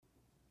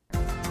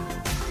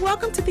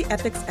Welcome to the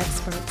Ethics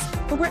Experts,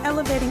 where we're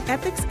elevating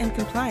ethics and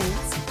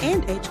compliance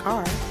and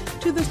HR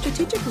to the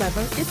strategic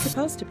level it's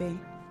supposed to be.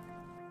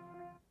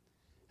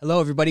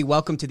 Hello, everybody.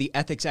 Welcome to the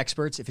Ethics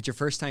Experts. If it's your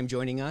first time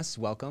joining us,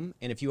 welcome.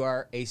 And if you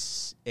are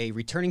a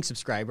returning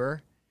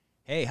subscriber,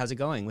 hey, how's it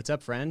going? What's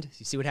up, friend?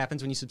 You see what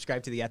happens when you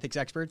subscribe to the Ethics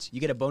Experts?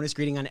 You get a bonus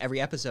greeting on every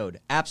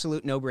episode.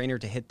 Absolute no-brainer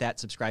to hit that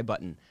subscribe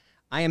button.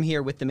 I am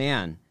here with the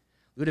man,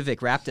 Ludovic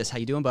Roptus. How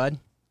you doing, bud?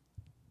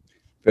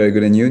 Very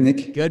good. And you,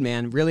 Nick? Good,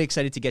 man. Really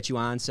excited to get you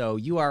on. So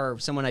you are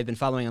someone I've been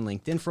following on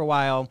LinkedIn for a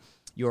while.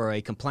 You're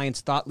a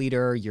compliance thought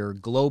leader. You're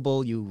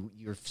global.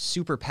 You're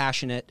super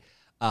passionate,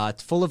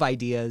 full of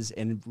ideas,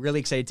 and really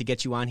excited to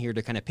get you on here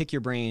to kind of pick your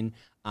brain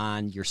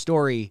on your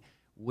story,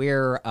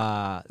 where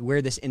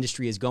this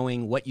industry is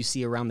going, what you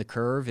see around the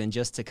curve, and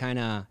just to kind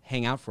of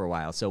hang out for a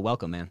while. So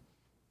welcome, man.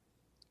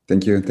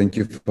 Thank you. Thank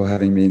you for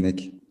having me,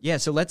 Nick. Yeah.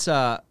 So let's.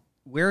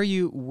 Where are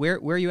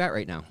you at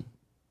right now?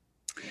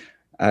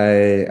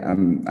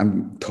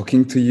 I'm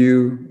talking to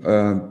you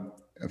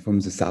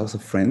from the south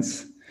of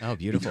France. Oh,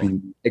 beautiful.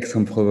 Between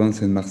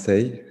Aix-en-Provence and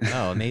Marseille.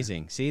 Oh,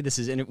 amazing. See,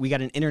 we got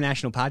an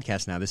international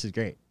podcast now. This is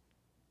great.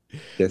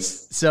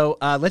 Yes. So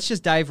let's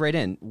just dive right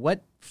in.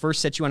 What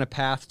first set you on a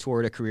path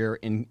toward a career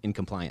in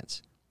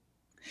compliance?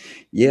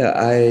 Yeah,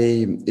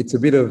 it's a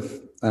bit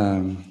of,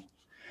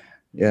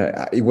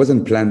 it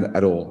wasn't planned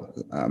at all.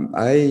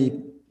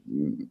 I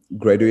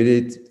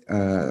graduated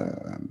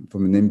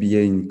from an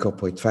MBA in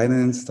corporate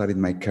finance, started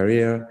my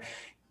career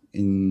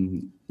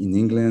in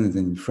England and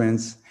then in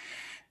France.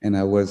 And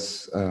I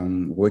was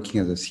working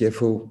as a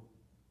CFO.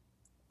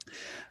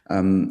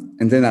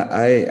 And then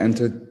I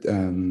entered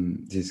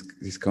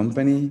this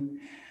company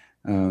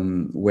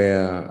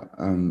where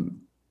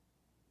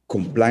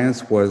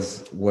compliance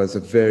was a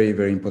very,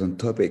 very important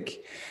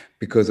topic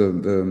because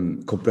of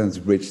the compliance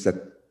breach that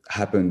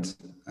happened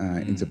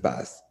in the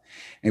past.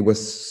 And it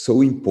was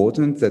so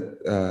important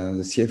that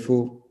the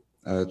CFO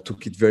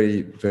took it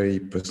very, very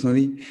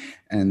personally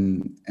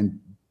and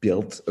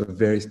built a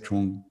very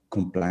strong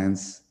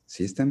compliance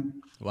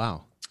system.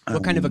 Wow.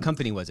 What kind of a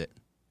company was it?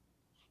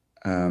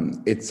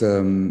 It's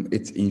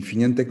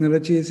Infineon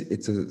Technologies.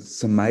 It's a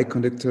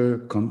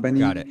semiconductor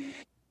company. Got it.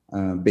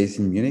 Based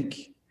in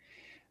Munich.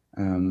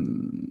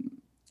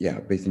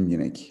 Based in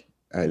Munich.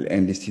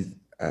 And listed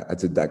at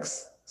the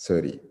DAX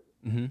 30.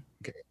 Mm-hmm.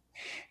 Okay.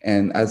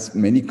 And as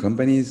many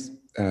companies,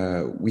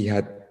 we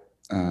had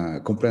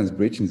compliance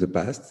breach in the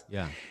past.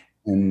 Yeah.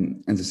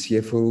 And the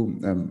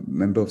CFO,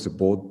 member of the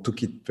board,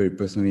 took it very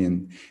personally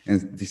and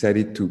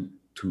decided to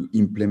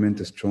implement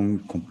a strong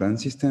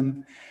compliance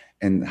system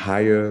and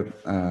hire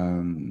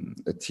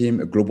a team,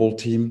 a global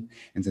team,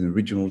 and then a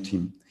regional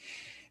team.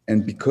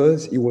 And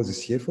because he was a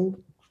CFO,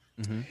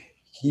 mm-hmm.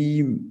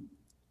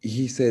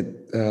 he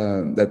said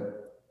that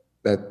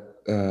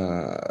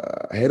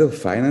head of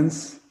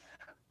finance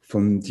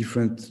from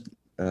different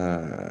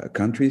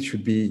countries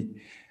should be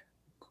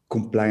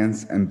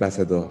compliance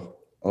ambassador.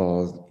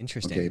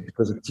 Interesting. Okay,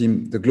 because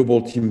the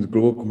global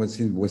compliance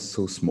team was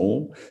so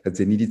small that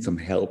they needed some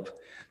help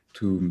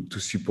to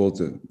support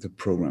the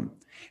program.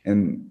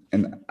 And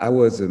I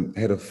was a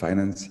head of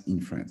finance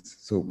in France.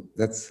 So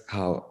that's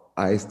how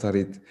I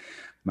started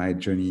my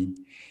journey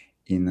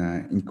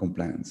in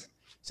compliance.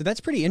 So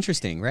that's pretty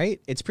interesting, right?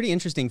 It's pretty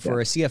interesting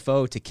for a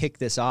CFO to kick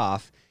this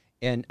off.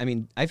 And I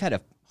mean, I've had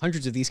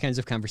hundreds of these kinds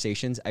of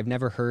conversations. I've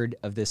never heard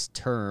of this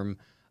term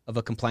of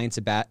a compliance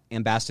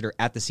ambassador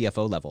at the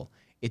CFO level.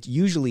 It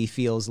usually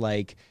feels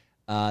like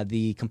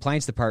the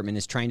compliance department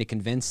is trying to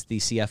convince the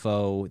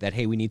CFO that,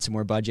 hey, we need some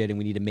more budget and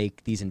we need to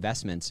make these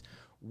investments.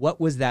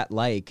 What was that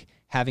like,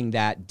 having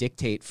that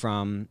dictate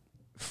from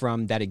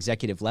that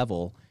executive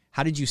level?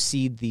 How did you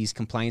see these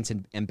compliance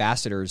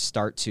ambassadors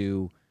start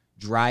to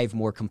drive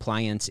more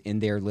compliance in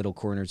their little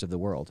corners of the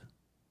world?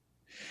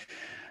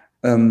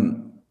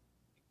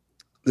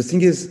 The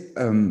thing is,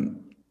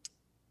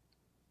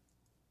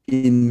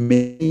 in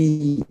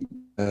many,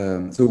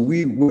 so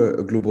we were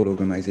a global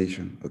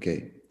organization,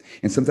 okay?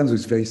 And sometimes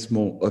with very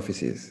small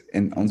offices.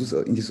 And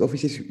in these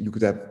offices, you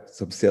could have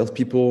some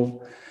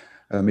salespeople,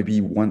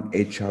 maybe one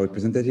HR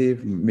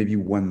representative, maybe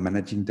one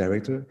managing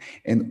director,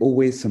 and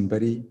always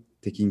somebody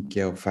taking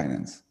care of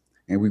finance.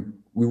 And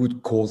we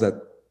would call that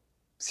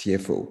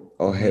CFO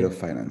or head of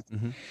finance.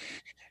 Mm-hmm.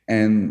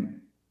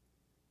 And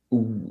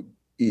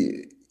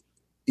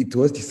it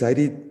was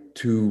decided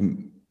to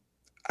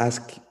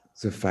ask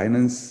the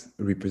finance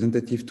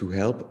representative to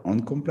help on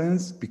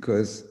compliance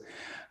because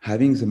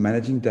having the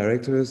managing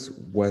directors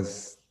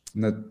was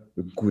not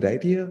a good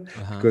idea.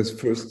 Uh-huh. Because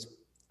first,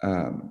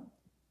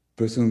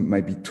 person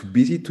might be too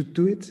busy to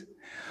do it,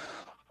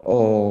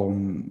 or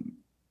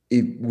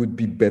it would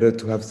be better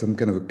to have some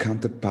kind of a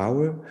counter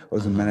power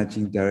of the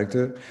managing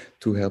director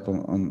to help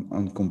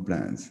on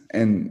compliance.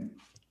 And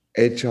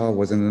HR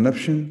wasn't an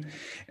option,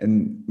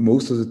 and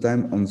most of the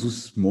time on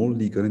those small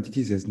legal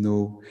entities, there's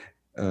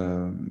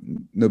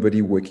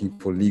nobody working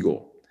for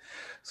legal.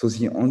 So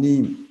the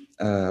only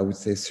I would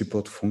say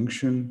support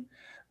function,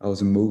 or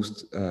the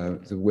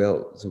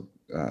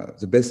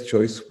best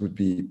choice would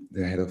be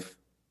the head of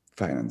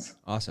finance.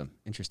 Awesome.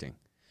 Interesting.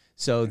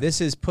 So this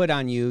is put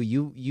on you.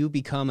 You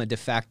become a de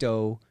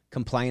facto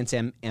compliance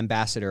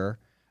ambassador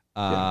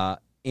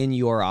in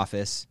your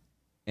office,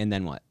 and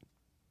then what?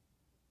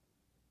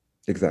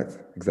 Exact.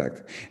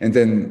 And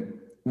then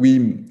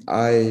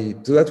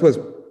so that was,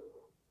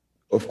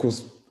 of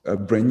course,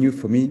 brand new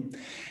for me.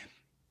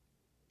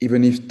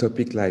 Even if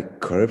topic like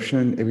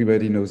corruption,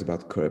 everybody knows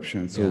about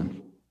corruption.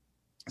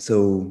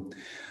 So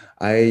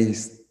I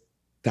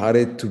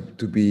started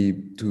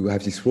to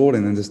have this role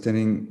in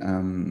understanding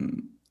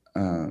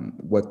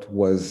what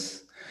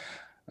was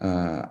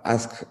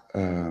asked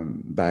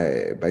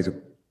by the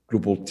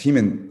global team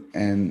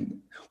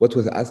and what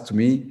was asked to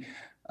me.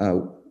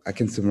 I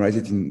can summarize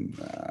it in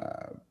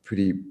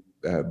pretty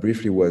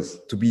briefly, was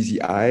to be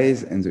the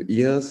eyes and the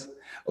ears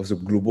of the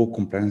global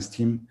compliance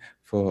team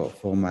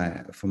for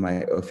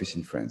my office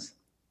in France.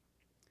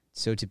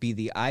 So to be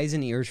the eyes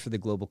and ears for the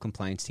global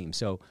compliance team.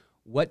 So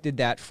what did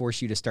that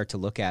force you to start to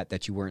look at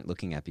that you weren't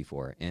looking at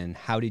before? And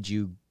how did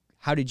you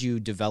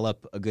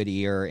develop a good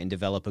ear and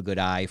develop a good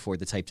eye for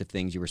the types of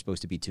things you were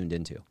supposed to be tuned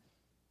into?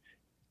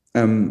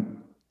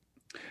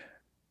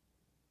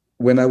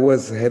 When I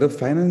was head of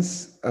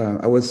finance,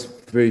 I was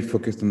very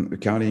focused on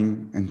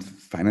accounting and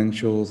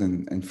financials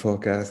and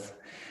forecast.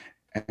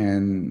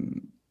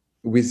 And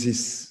with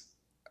this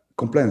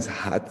compliance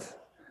hat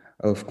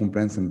of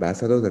compliance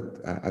ambassador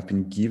that I've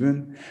been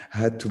given, I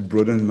had to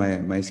broaden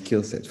my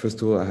skill set.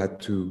 First of all, I had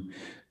to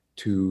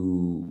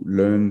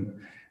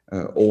learn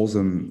all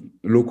the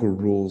local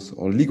rules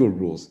or legal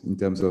rules in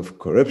terms of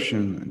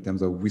corruption, in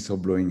terms of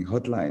whistleblowing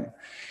hotline,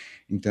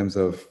 in terms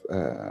of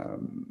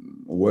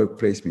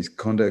workplace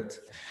misconduct.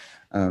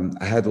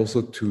 I had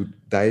also to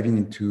dive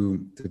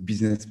into the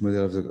business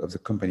model of the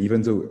company,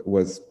 even though it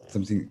was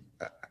something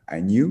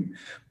I knew,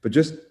 but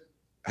just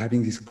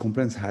having this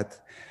compliance hat,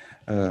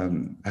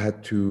 I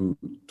had to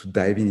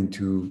dive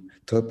into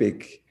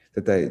topic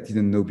that I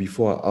didn't know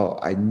before.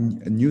 Or I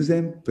knew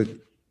them, but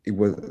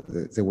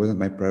there wasn't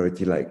my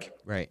priority. Like,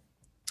 right.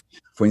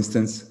 For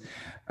instance,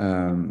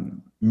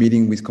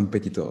 meeting with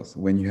competitors,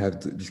 when you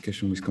have the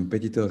discussion with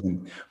competitors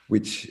and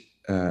which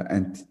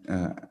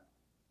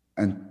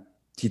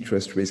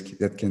antitrust risk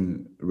that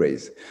can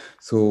raise.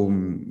 So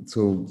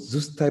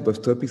those type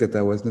of topics that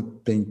I was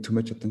not paying too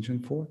much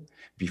attention for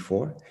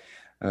before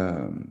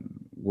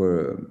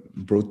were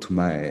brought to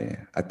my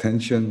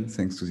attention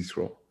thanks to this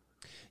role.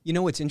 You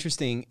know, what's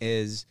interesting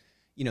is,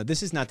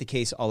 this is not the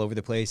case all over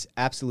the place.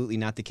 Absolutely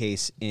not the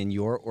case in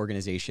your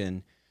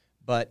organization.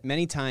 But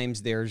many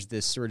times there's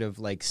this sort of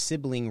like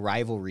sibling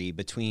rivalry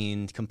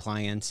between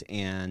compliance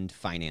and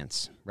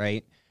finance,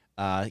 right?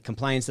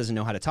 Compliance doesn't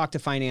know how to talk to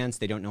finance.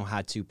 They don't know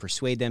how to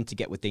persuade them to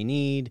get what they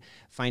need.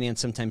 Finance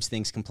sometimes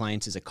thinks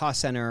compliance is a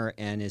cost center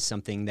and is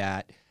something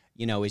that,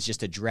 is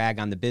just a drag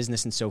on the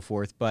business and so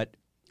forth. But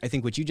I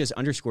think what you just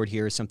underscored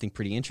here is something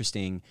pretty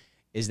interesting,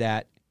 is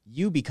that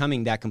you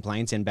becoming that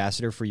compliance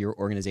ambassador for your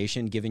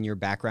organization, given your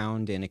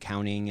background in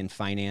accounting and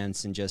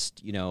finance and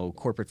just,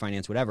 corporate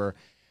finance, whatever,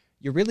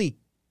 you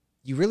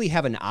really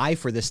have an eye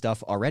for this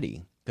stuff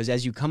already. Because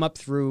as you come up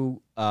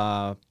through,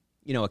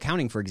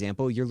 accounting, for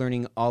example, you're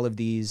learning all of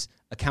these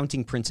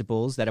accounting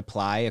principles that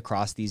apply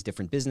across these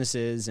different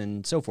businesses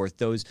and so forth.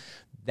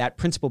 That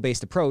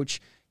principle-based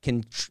approach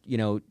can,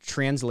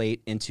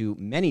 translate into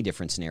many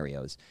different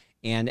scenarios.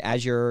 And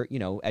as you're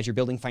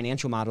building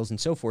financial models and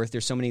so forth,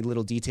 there's so many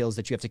little details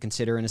that you have to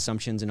consider and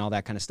assumptions and all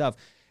that kind of stuff.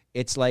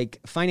 It's like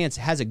finance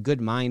has a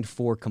good mind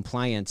for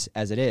compliance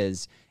as it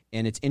is.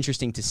 And it's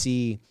interesting to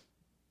see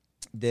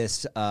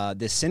this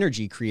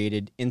synergy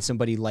created in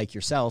somebody like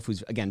yourself,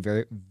 who's, again,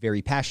 very,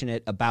 very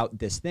passionate about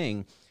this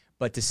thing,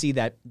 but to see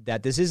that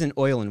this isn't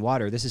oil and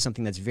water, this is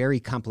something that's very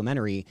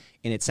complementary,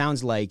 and it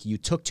sounds like you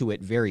took to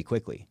it very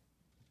quickly.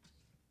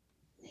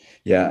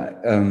 Yeah,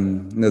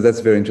 no,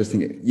 that's very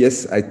interesting.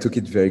 Yes, I took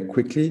it very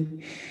quickly.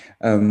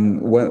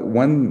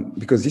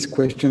 Because this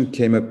question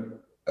came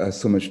up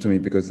so much to me,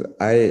 because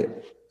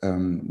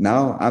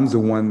now I'm the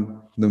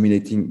one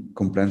nominating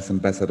compliance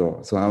ambassador.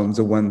 So I'm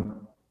the one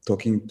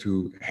talking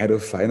to head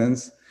of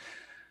finance.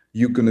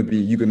 You're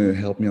gonna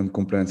help me on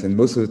compliance, and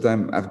most of the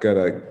time I've got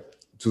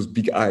those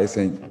big eyes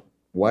saying,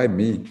 "Why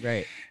me?"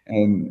 Right.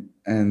 And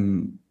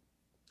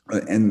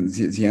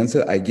the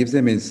answer I give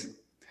them is,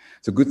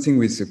 the good thing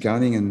with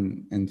accounting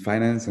and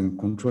finance and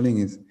controlling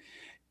is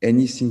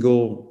any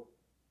single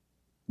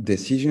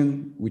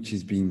decision which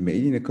is being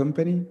made in a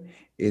company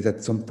is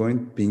at some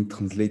point being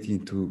translated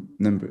into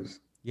numbers.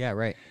 Yeah,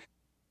 right.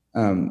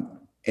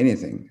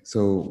 Anything.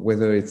 So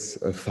whether it's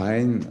a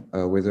fine,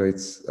 whether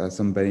it's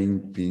somebody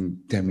being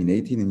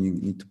terminated and you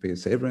need to pay a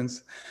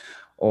severance,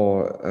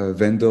 or a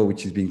vendor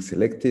which is being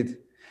selected,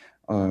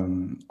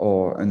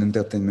 or an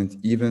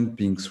entertainment event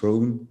being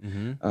thrown,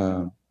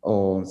 Mm-hmm.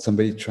 or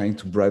somebody trying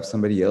to bribe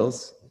somebody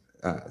else,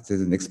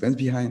 there's an expense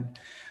behind.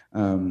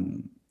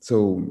 So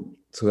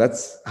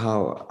that's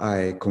how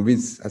I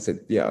convinced. I said,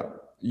 yeah,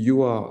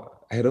 you are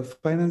head of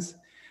finance.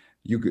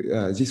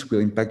 This will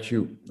impact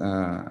you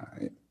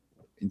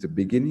in the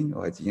beginning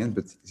or at the end,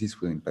 but this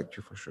will impact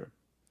you for sure.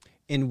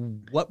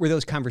 And what were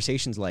those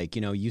conversations like?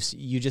 You know, you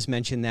just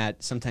mentioned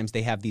that sometimes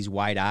they have these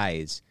wide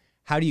eyes.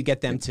 How do you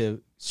get them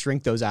to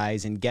shrink those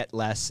eyes and get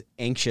less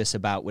anxious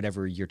about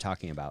whatever you're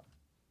talking about?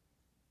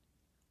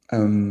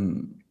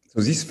 So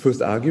this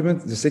first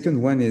argument. The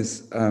second one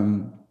is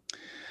I'm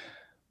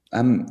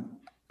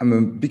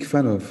a big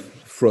fan of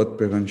fraud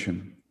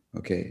prevention.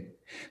 Okay,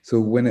 so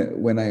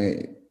when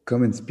I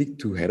come and speak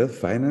to head of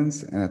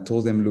finance, and I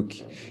told them, look,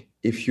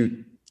 if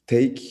you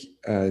take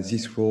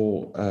this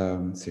role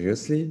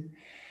seriously,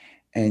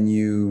 and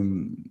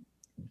you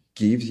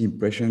give the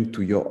impression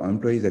to your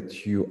employees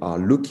that you are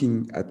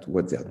looking at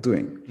what they're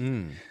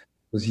doing,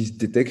 so this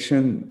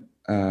detection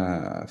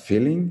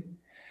feeling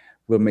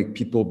will make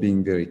people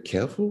being very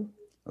careful.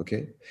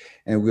 Okay,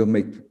 and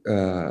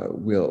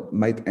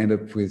might end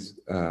up with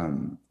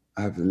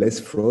have less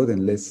fraud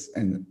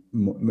and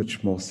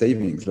much more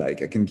savings.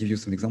 Like I can give you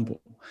some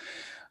example.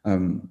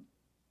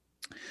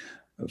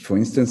 For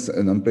instance,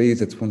 an employee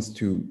that wants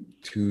to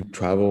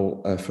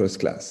travel first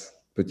class,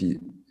 but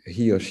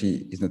he or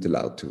she is not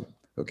allowed to.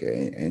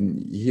 Okay,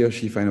 and he or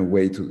she find a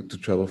way to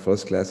travel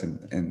first class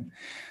and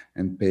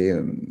pay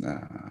a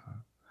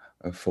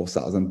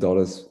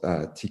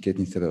 $4,000 ticket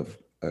instead of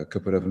a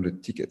couple of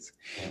hundred tickets.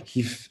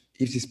 If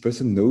this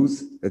person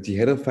knows that the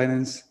head of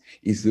finance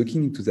is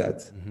looking into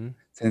that,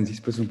 then this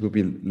person will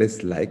be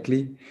less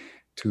likely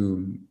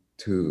to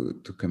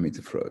commit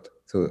a fraud.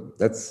 So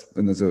that's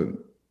another,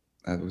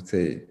 I would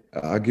say,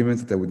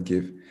 argument that I would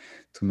give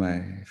to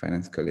my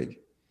finance colleague.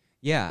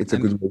 Yeah, it's a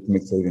good way to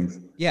make savings.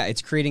 Yeah,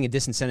 it's creating a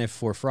disincentive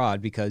for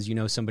fraud because you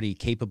know somebody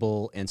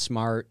capable and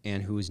smart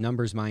and who's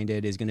numbers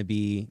minded is going to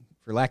be,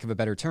 for lack of a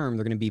better term,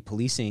 they're going to be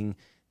policing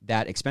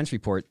that expense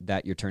report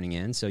that you're turning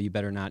in. So you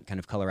better not kind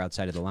of color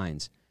outside of the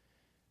lines.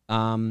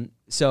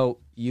 So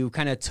you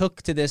kind of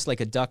took to this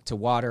like a duck to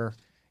water.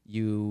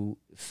 You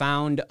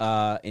found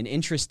an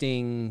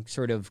interesting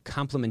sort of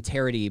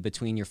complementarity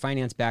between your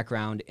finance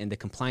background and the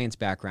compliance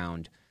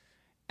background.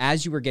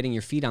 As you were getting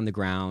your feet on the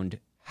ground,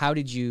 how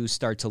did you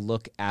start to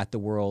look at the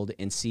world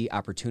and see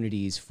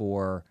opportunities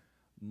for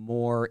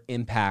more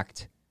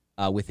impact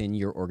within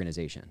your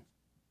organization?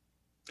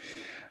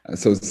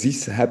 So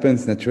this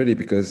happens naturally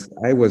because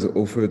I was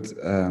offered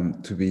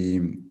to be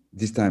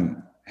this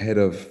time head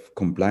of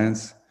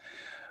compliance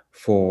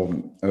for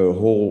a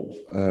whole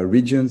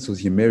region, so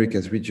the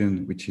Americas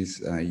region, which is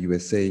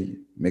USA,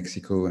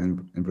 Mexico,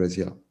 and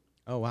Brazil.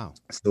 Oh, wow.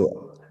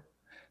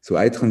 So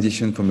I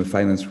transitioned from a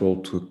finance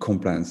role to a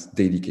compliance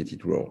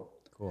dedicated role.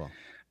 Cool.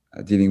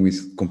 Dealing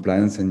with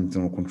compliance and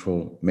internal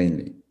control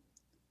mainly.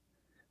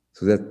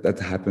 So that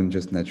happened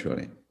just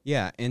naturally.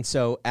 Yeah, and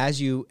so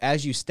as you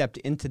stepped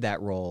into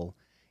that role,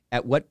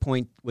 at what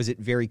point was it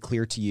very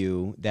clear to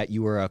you that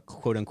you were a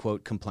quote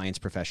unquote compliance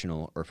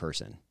professional or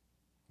person?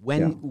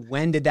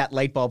 When did that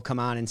light bulb come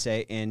on and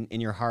say in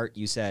your heart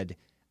you said,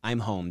 I'm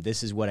home,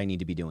 this is what I need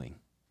to be doing?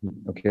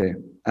 Okay.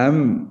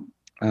 I'm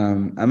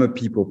a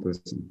people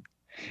person.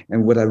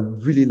 And what I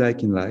really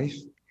like in life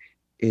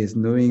is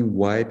knowing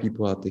why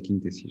people are taking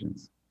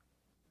decisions.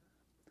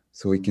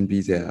 So it can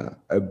be their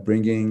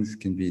upbringings, it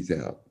can be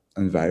their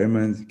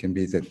environment, it can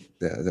be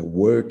their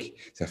work,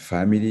 their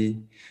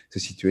family, the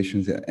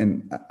situations.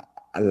 And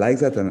I like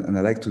that, and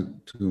I like to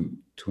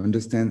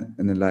understand,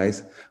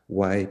 analyze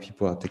why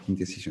people are taking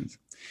decisions.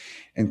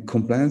 And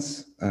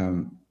compliance,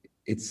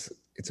 it's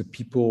a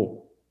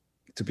people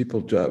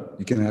job.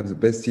 You can have the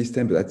best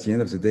system, but at the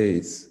end of the day,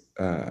 it's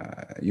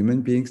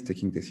human beings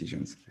taking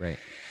decisions. Right.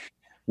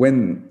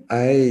 When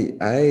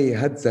I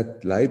had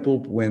that light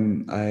bulb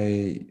when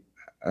I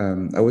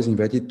was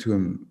invited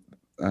to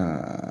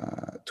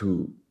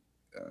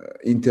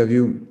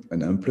interview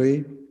an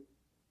employee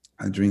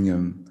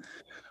during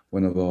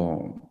one of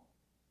our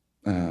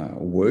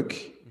work,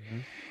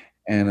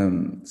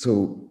 and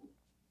so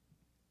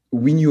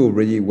we knew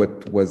already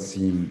what was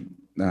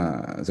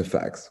the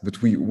facts,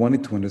 but we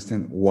wanted to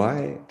understand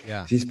why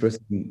this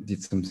person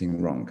did something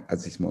wrong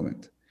at this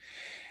moment.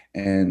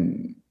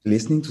 And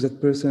listening to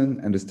that person,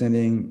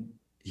 understanding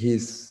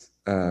his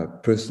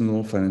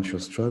personal financial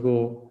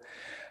struggle,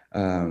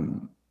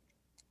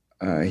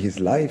 his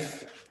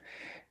life,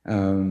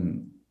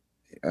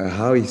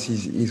 how he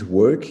sees his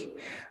work,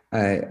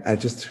 I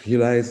just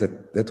realized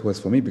that was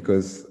for me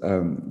because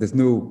there's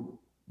no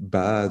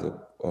bad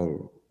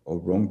or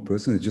wrong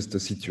person. It's just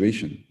a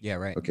situation. Yeah,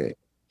 right. Okay.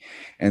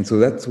 And so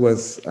that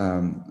was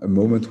a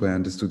moment where I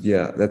understood,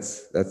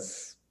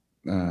 that's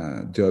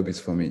job is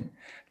for me.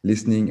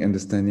 Listening,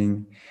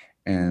 understanding,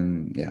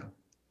 and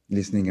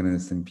listening and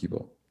understanding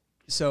people.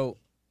 So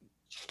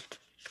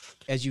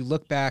as you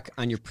look back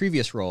on your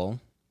previous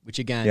role, which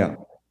again,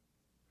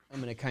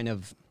 I'm going to kind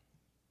of,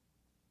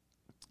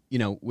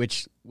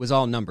 which was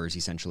all numbers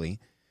essentially.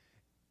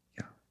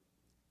 Yeah.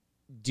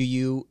 Do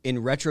you, in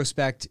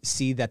retrospect,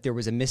 see that there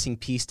was a missing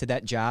piece to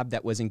that job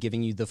that wasn't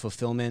giving you the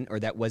fulfillment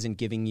or that wasn't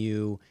giving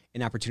you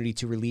an opportunity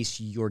to release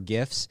your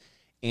gifts?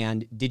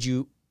 And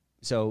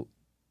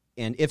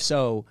and if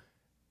so,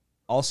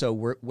 also,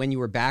 when you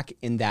were back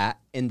in that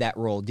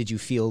role, did you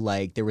feel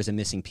like there was a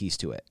missing piece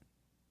to it?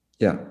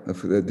 Yeah,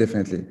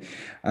 definitely.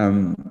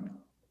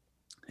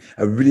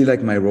 I really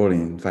like my role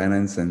in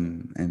finance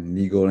and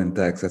legal and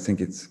tax. I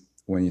think it's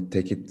when you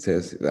take it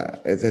seriously,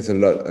 there's a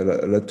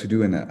lot to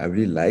do, and I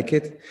really like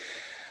it.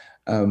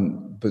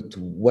 But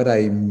what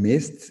I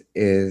missed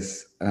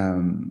is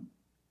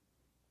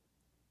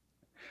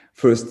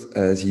first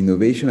the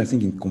innovation. I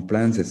think in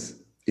compliance,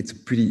 it's a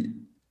pretty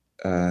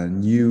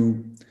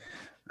new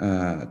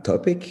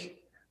topic,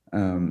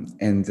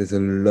 and there's a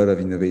lot of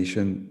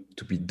innovation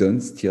to be done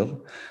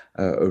still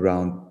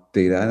around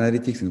data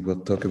analytics, and we'll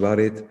talk about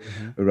it,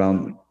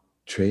 around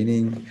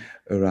training,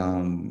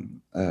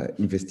 around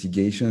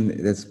investigation.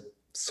 There's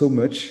so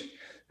much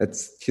that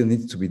still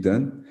needs to be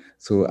done.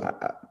 So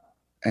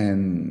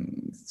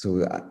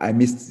I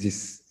missed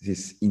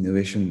this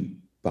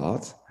innovation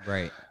part.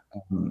 Right.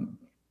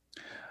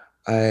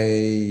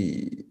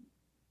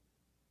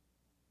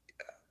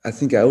 I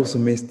think I also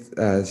missed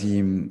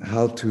the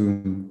how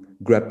to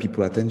grab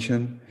people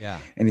attention. Yeah.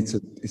 And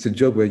it's a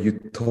job where you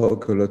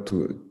talk a lot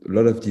to a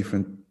lot of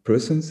different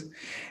persons,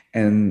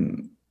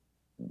 and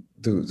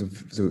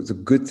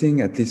the good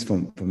thing, at least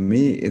for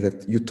me, is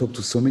that you talk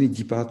to so many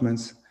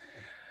departments,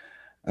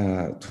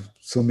 to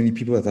so many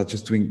people that are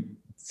just doing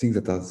things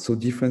that are so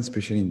different,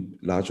 especially in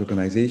large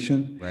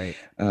organization. Right.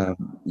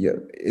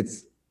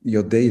 It's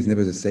your day is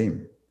never the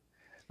same.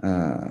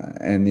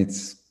 And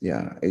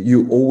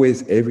you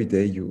always, every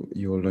day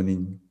you're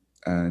learning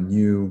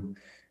new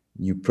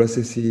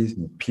processes,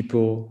 new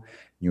people,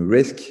 new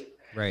risk.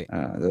 Right.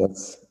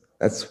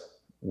 That's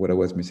what I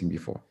was missing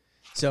before.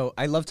 So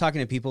I love talking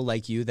to people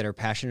like you that are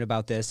passionate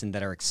about this and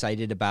that are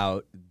excited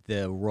about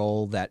the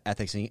role that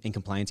ethics and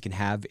compliance can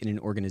have in an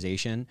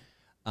organization.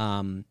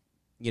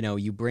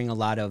 You bring a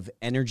lot of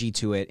energy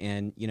to it,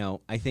 and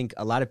I think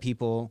a lot of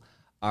people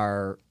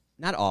are.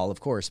 Not all, of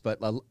course, but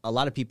a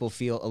lot of people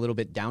feel a little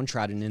bit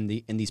downtrodden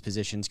in these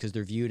positions because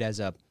they're viewed as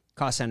a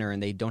cost center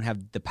and they don't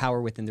have the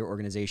power within their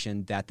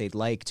organization that they'd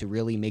like to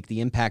really make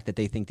the impact that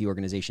they think the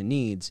organization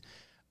needs.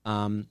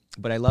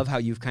 But I love how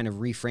you've kind of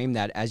reframed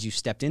that as you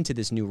stepped into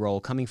this new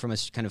role, coming from a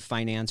kind of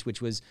finance, which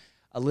was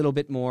a little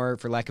bit more,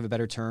 for lack of a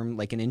better term,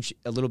 like a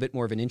little bit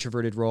more of an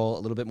introverted role,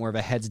 a little bit more of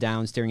a heads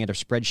down, staring at a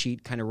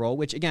spreadsheet kind of role,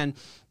 which again,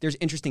 there's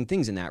interesting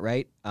things in that,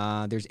 right?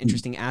 There's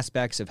interesting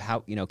aspects of how,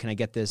 can I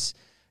get this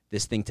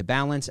thing to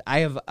balance. I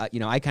have,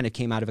 I kind of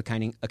came out of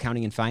accounting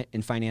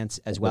and finance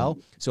as well.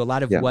 So a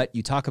lot of what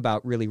you talk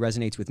about really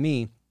resonates with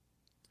me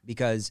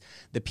because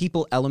the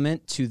people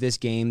element to this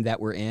game that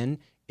we're in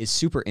is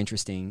super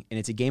interesting, and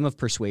it's a game of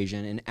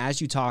persuasion. And as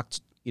you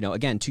talked,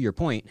 again, to your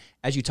point,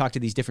 as you talk to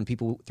these different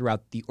people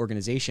throughout the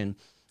organization,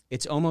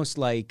 it's almost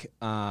like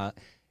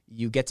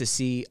you get to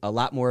see a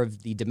lot more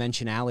of the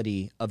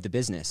dimensionality of the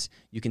business.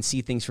 You can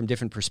see things from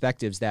different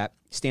perspectives that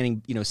sitting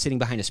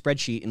behind a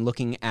spreadsheet and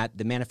looking at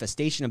the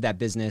manifestation of that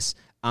business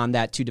on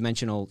that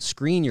two-dimensional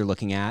screen you're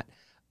looking at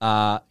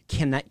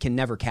can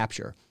never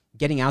capture.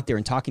 Getting out there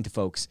and talking to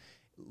folks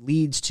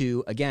leads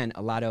to, again,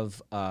 a lot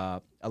of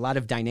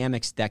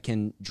dynamics that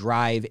can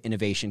drive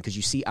innovation because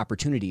you see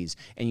opportunities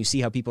and you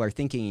see how people are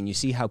thinking and you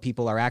see how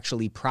people are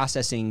actually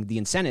processing the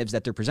incentives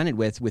that they're presented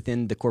with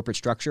within the corporate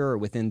structure or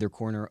within their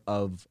corner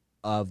of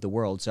the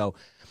world. So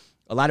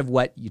a lot of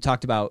what you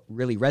talked about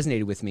really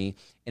resonated with me.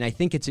 And I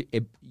think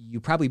you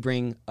probably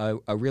bring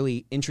a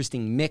really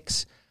interesting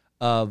mix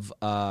of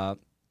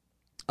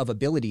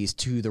abilities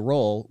to the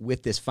role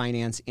with this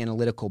finance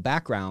analytical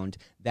background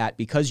that,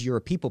 because you're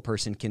a people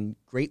person, can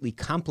greatly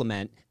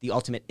complement the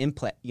ultimate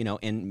input,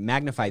 and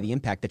magnify the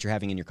impact that you're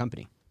having in your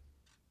company.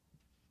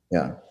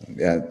 Yeah,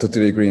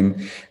 totally agree.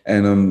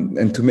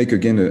 And to make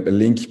again a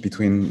link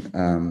between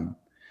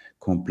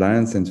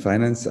compliance and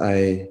finance,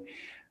 I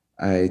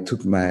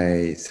took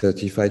my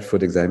certified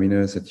fraud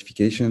examiner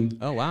certification.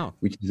 Oh, wow.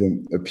 Which is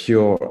a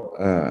pure,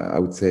 I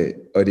would say,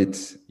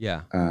 audit.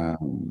 Yeah.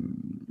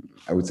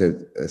 I would say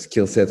a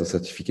skill set or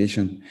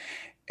certification,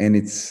 and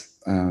it's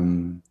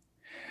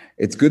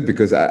good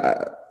because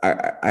I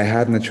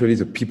had naturally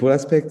the people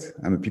aspect.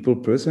 I'm a people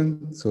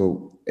person,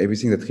 so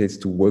everything that relates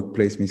to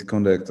workplace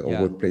misconduct or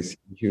workplace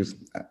issues,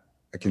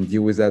 I can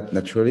deal with that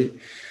naturally.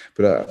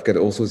 But I've got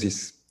also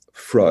this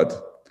fraud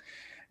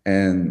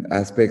and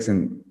aspects,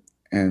 and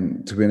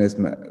to be honest,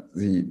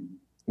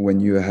 when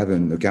you have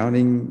an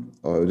accounting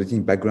or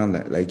auditing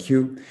background like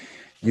you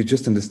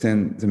just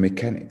understand the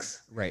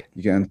mechanics. Right.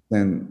 You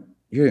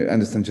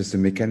understand just the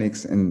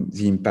mechanics and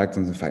the impact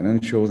on the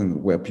financials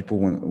and where people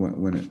want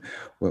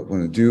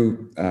to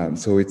do.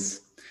 So it's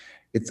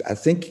I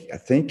think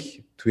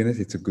to be honest,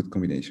 it's a good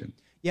combination.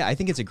 Yeah, I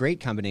think it's a great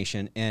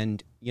combination.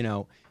 And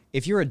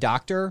if you're a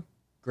doctor,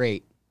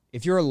 great.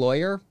 If you're a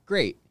lawyer,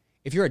 great.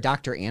 If you're a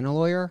doctor and a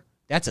lawyer,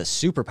 that's a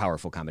super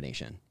powerful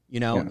combination.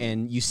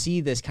 And you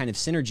see this kind of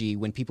synergy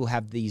when people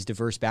have these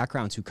diverse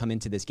backgrounds who come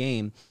into this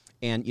game.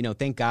 And,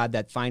 thank God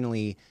that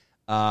finally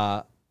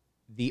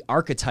the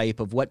archetype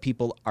of what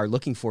people are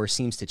looking for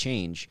seems to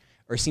change,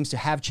 or seems to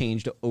have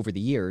changed over the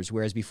years.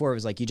 Whereas before it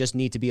was like, you just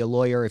need to be a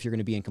lawyer if you're going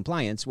to be in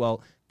compliance.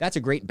 Well, that's a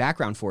great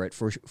background for it,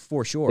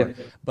 for sure.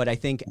 Yeah. But I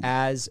think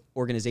as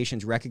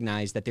organizations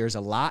recognize that there's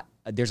a lot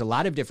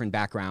of different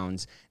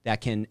backgrounds that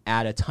can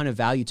add a ton of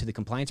value to the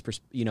compliance,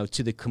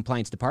 to the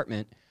compliance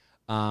department,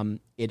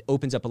 it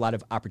opens up a lot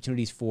of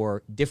opportunities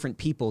for different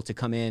people to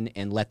come in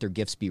and let their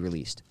gifts be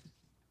released.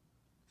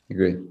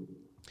 Agree.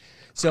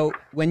 So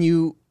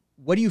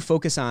what do you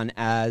focus on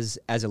as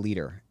a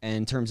leader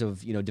in terms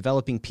of,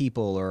 developing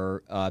people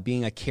or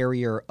being a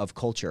carrier of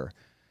culture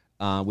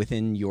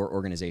within your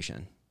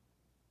organization?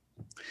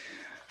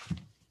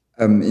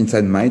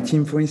 Inside my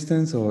team, for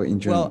instance, or in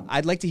general? Well,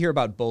 I'd like to hear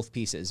about both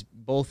pieces,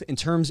 both in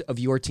terms of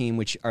your team,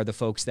 which are the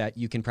folks that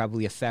you can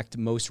probably affect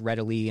most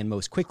readily and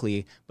most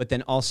quickly, but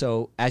then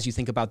also as you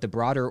think about the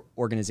broader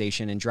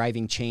organization and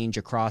driving change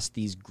across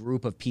these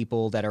group of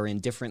people that are in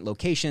different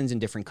locations, in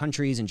different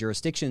countries and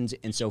jurisdictions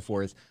and so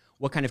forth,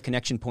 what kind of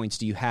connection points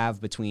do you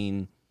have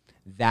between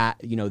that,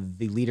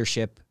 the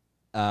leadership,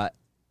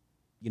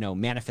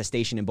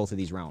 manifestation in both of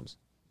these realms?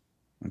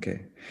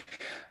 Okay.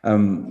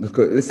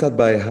 Let's start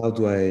by how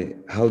do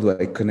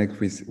I connect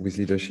with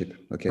leadership?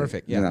 Okay.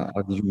 Perfect. Yeah. Now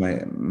I'll give you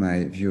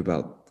my view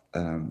about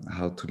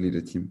how to lead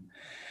a team.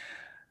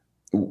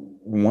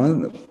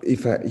 One,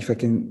 if I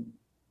can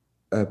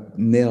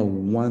nail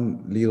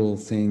one little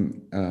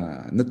thing,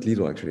 not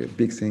little actually, a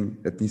big thing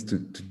that needs to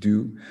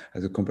do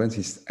as a compliance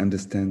is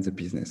understand the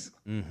business.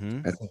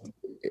 Mm-hmm. I think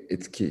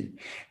it's key.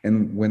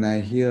 And when I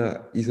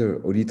hear either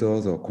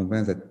auditors or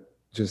compliance that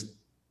just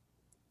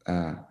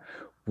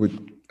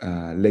would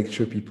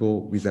lecture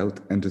people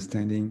without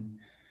understanding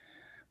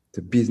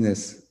the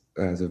business,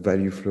 the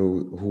value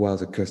flow, who are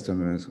the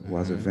customers, who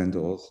are the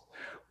vendors,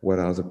 what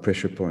are the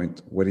pressure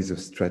points, what is the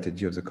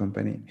strategy of the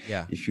company.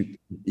 Yeah. If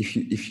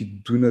you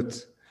do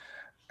not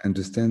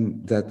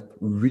understand that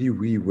really,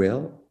 really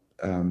well,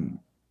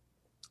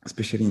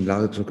 especially in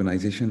large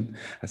organization,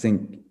 I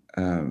think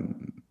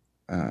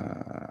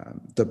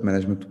top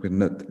management will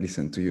not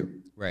listen to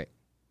you. Right.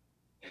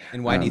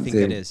 And why do you think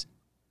that is?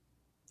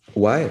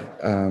 Why?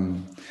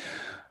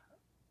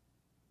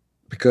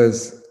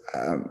 Because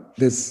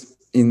there's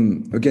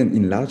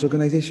in large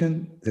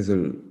organization, there's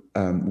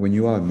when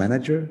you are a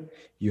manager,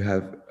 you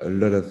have a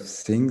lot of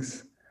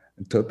things,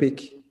 and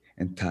topic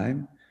and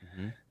time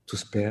to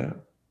spare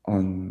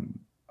on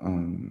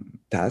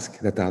tasks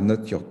that are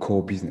not your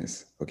core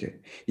business. Okay,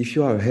 if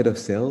you are a head of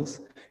sales,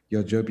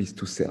 your job is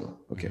to sell.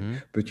 Okay,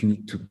 but you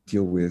need to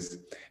deal with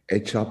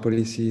HR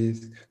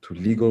policies, to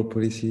legal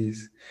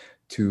policies,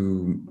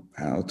 to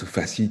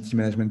facility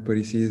management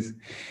policies,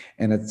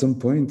 and at some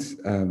point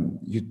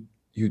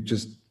you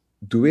just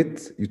do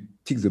it, you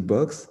tick the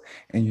box,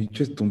 and you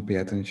just don't pay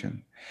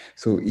attention.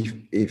 So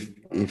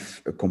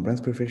if a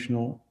compliance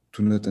professional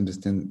do not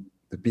understand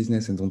the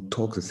business and don't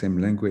talk the same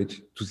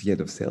language to the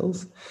head of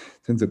sales,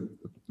 then the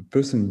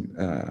person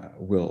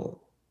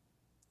will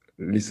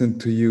listen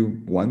to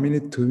you 1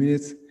 minute, 2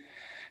 minutes,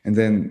 and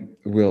then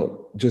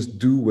will just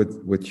do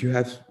what you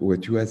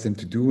ask them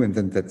to do, and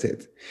then that's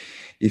it.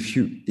 If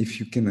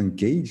you can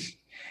engage,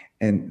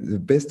 and the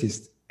best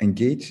is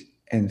engage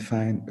and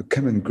find a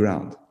common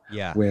ground,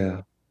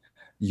 where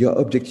your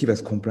objective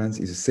as compliance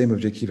is the same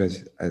objective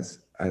as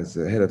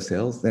the head of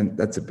sales, then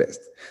that's the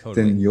best. Totally.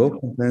 Then your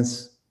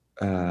compliance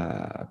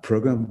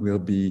program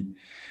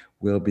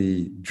will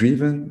be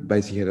driven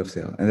by the head of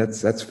sales, and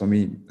that's for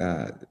me.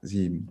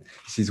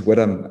 This is what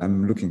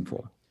I'm looking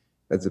for.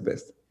 That's the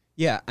best.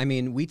 Yeah, I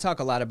mean, we talk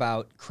a lot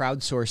about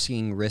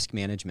crowdsourcing risk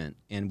management,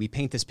 and we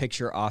paint this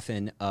picture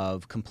often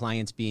of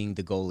compliance being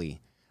the goalie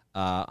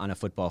on a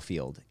football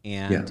field.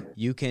 And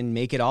you can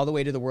make it all the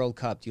way to the World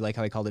Cup. Do you like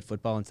how I called it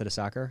football instead of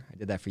soccer? I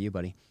did that for you,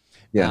 buddy.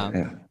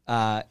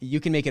 You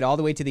can make it all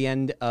the way to the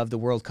end of the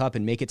World Cup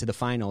and make it to the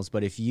finals,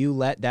 but if you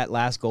let that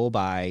last goal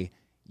by,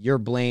 you're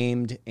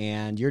blamed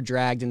and you're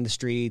dragged in the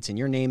streets and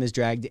your name is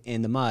dragged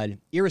in the mud,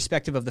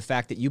 irrespective of the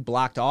fact that you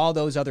blocked all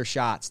those other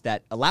shots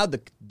that allowed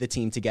the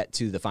team to get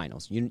to the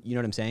finals. You know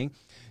what I'm saying?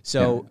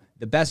 So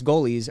the best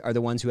goalies are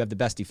the ones who have the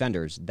best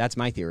defenders. That's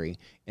my theory.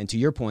 And to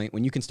your point,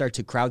 when you can start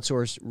to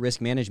crowdsource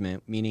risk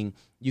management, meaning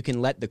you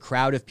can let the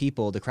crowd of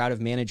people, the crowd of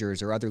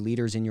managers or other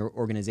leaders in your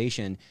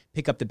organization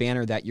pick up the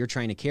banner that you're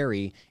trying to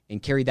carry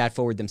and carry that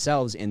forward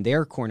themselves in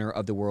their corner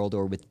of the world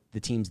or with the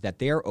teams that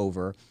they're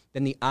over,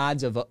 then the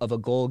odds of a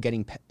goal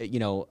getting,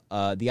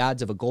 the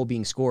odds of a goal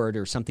being scored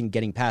or something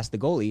getting past the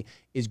goalie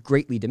is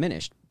greatly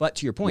diminished. But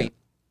to your point,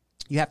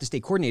 you have to stay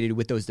coordinated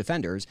with those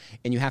defenders,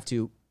 and you have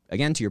to,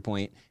 again, to your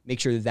point, make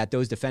sure that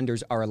those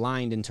defenders are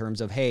aligned in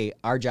terms of, hey,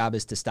 our job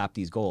is to stop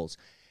these goals.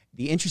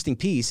 The interesting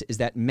piece is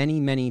that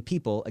many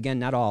people, again,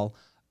 not all,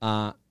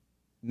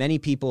 many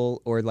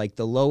people, or like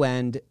the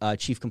low-end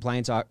chief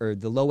compliance or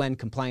the low-end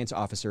compliance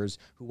officers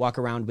who walk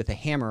around with a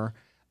hammer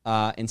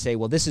and say,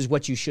 well, this is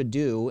what you should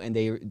do, and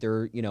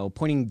they're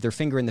pointing their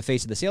finger in the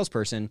face of the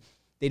salesperson,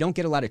 they don't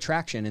get a lot of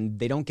traction, and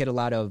they don't get a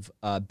lot of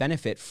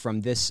benefit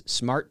from this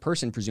smart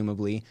person,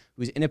 presumably,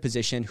 who's in a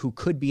position who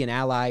could be an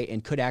ally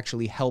and could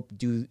actually help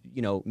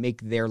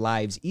make their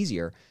lives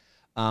easier.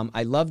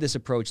 I love this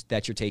approach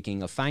that you're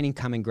taking of finding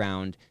common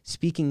ground,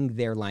 speaking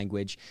their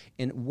language.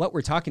 And what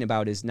we're talking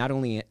about is not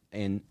only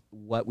in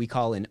what we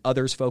call an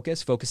others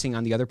focus, focusing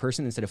on the other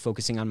person instead of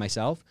focusing on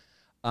myself.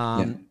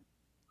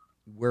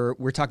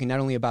 We're talking not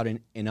only about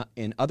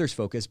in others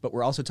focus, but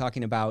we're also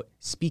talking about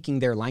speaking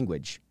their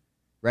language,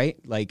 right?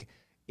 Like,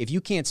 if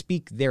you can't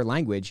speak their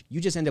language, you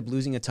just end up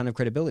losing a ton of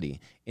credibility.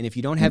 And if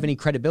you don't have any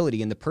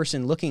credibility and the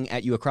person looking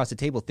at you across the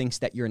table thinks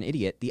that you're an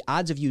idiot, the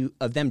odds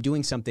of them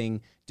doing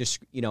something,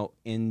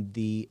 in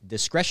the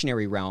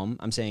discretionary realm,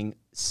 I'm saying,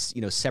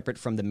 separate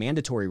from the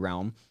mandatory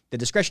realm, the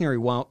discretionary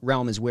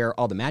realm is where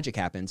all the magic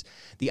happens.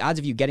 The odds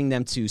of you getting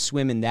them to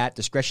swim in that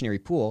discretionary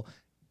pool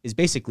is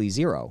basically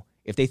zero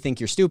if they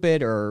think you're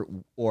stupid or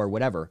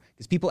whatever,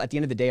 because people at the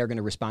end of the day are going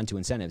to respond to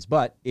incentives.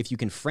 But if you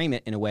can frame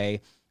it in a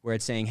way where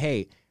it's saying,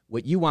 hey,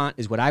 what you want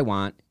is what I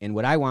want, and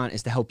what I want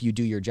is to help you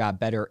do your job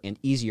better and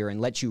easier and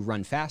let you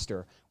run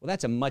faster, well,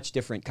 that's a much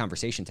different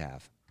conversation to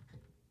have.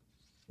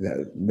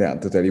 Yeah,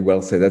 totally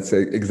well said. That's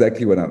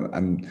exactly what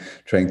I'm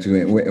trying to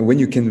do. When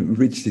you can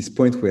reach this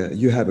point where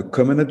you have a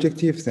common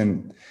objective,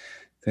 then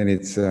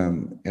it's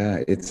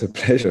a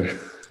pleasure.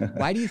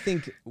 Why do you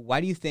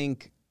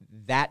think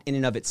that in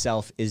and of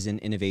itself is an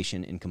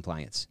innovation in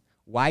compliance?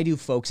 Why do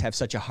folks have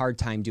such a hard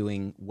time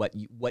doing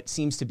what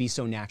seems to be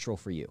so natural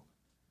for you?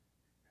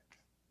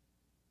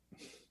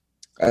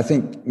 I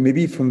think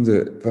maybe from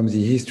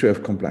the history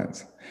of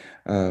compliance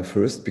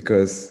first,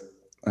 because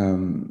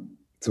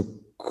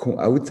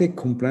I would say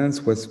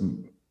compliance was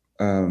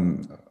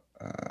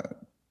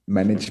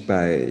managed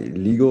by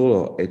legal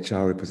or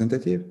HR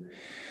representative,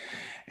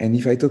 and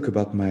if I talk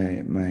about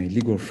my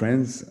legal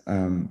friends,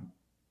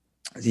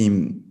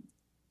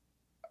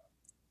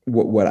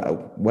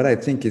 what I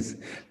think is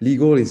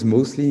legal is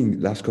mostly in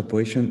large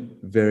corporation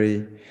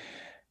very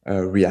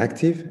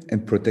reactive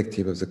and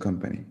protective of the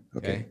company.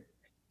 Okay.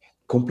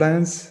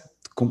 Compliance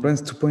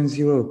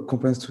 2.0,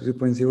 compliance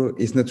 2.0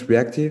 is not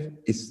reactive,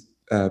 it's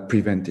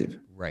preventive.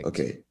 Right.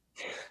 Okay.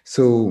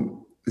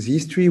 So the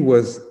history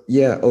was,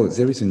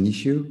 there is an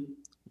issue,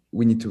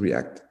 we need to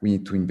react, we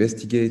need to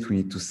investigate, we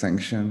need to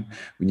sanction,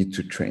 we need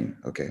to train.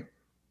 Okay.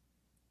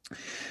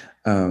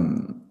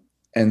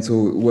 And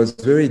so it was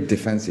very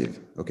defensive.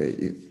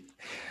 Okay.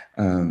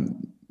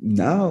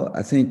 Now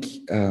I think,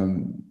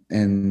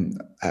 and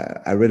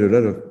I read a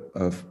lot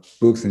of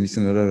books and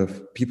listened to a lot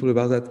of people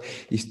about that,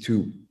 is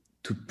to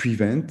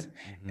prevent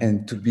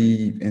and to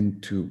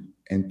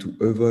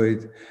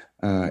avoid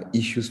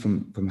issues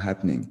from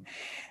happening.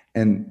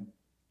 And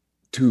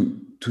to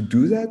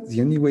do that,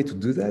 the only way to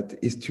do that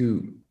is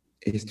to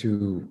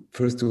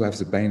first to have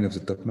the buy-in of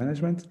the top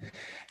management.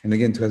 And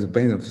again, to have the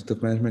buy-in of the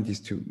top management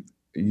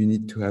you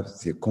need to have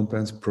the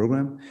compliance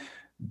program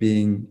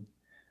being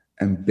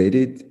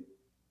embedded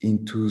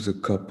into the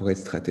corporate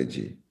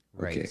strategy.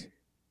 Right. Okay.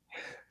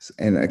 So,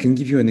 and I can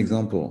give you an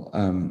example.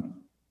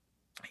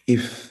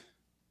 If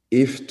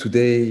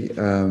today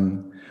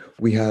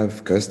we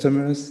have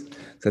customers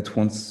that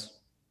wants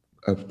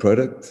a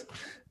product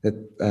that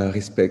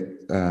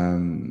respect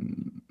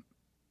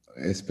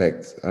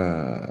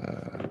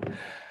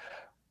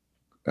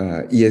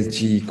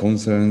ESG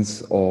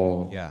concerns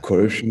or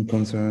corruption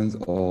concerns,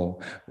 and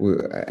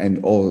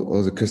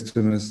all the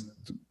customers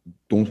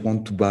don't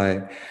want to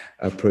buy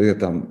a product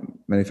that are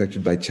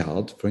manufactured by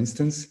child, for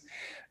instance.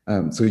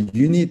 So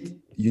you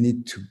need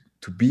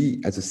to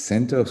be at the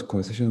center of the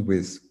conversation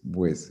with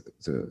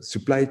the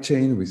supply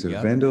chain, with the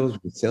vendors,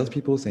 with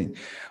salespeople, saying,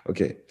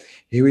 okay,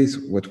 here is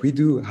what we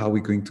do, how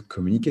we're going to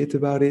communicate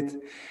about it,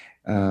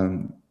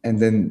 and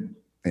then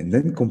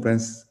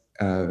compliance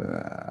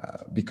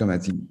become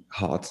at the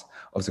heart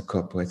of the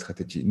corporate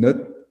strategy, not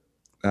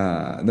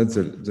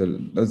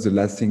the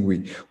last thing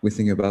we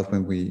think about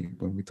when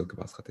we talk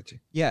about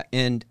strategy. Yeah,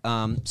 and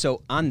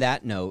so on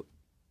that note,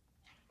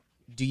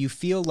 do you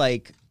feel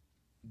like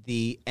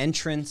the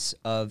entrance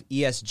of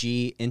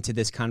ESG into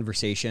this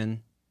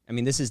conversation, I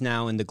mean, this is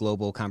now in the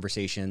global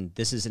conversation,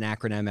 this is an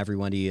acronym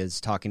everybody is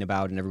talking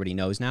about and everybody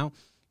knows now.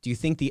 Do you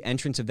think the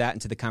entrance of that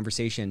into the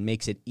conversation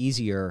makes it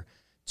easier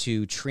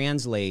to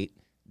translate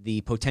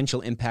the potential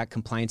impact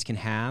compliance can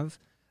have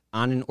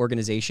on an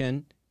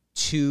organization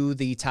to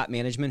the top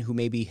management who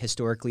maybe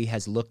historically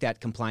has looked at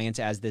compliance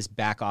as this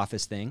back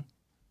office thing?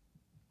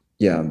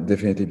 Yeah,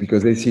 definitely,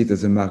 because they see it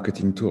as a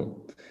marketing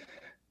tool.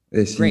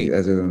 They see it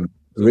as a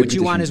what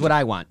you want is what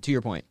I want, to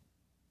your point.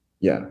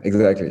 Yeah,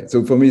 exactly.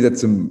 So for me,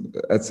 that's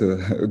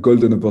a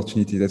golden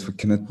opportunity that we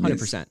cannot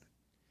miss. 100%.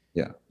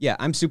 Yeah,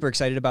 I'm super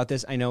excited about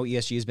this. I know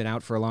ESG has been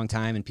out for a long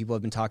time, and people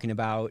have been talking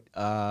about,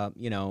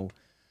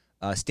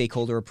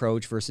 stakeholder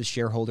approach versus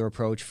shareholder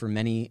approach for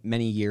many,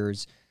 many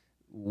years.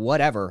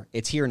 Whatever,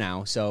 it's here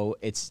now, so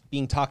it's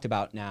being talked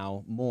about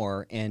now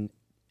more. And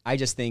I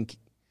just think,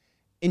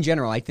 in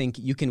general, I think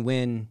you can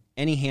win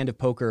any hand of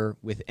poker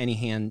with any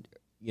hand,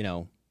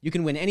 you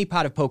can win any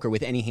pot of poker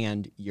with any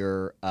hand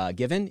you're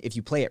given if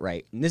you play it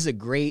right. And this is a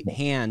great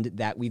hand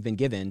that we've been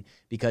given,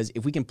 because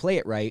if we can play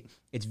it right,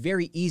 it's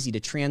very easy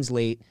to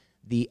translate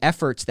the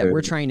efforts that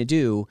we're trying to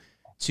do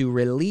to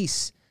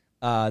release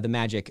the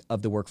magic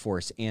of the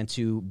workforce and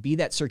to be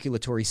that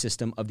circulatory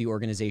system of the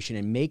organization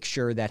and make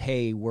sure that,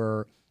 hey,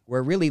 we're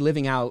really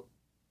living out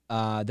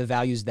the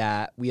values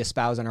that we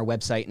espouse on our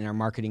website and our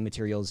marketing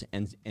materials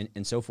and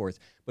so forth.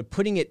 But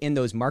putting it in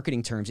those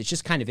marketing terms, it's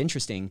just kind of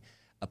interesting.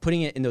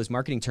 Putting it in those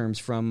marketing terms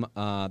from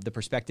the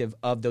perspective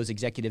of those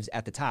executives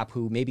at the top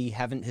who maybe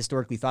haven't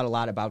historically thought a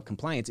lot about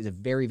compliance is a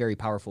very, very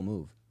powerful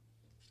move.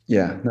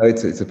 Yeah, no,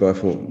 it's a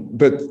powerful.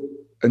 But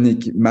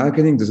Nick,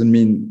 marketing doesn't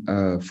mean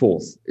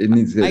false. It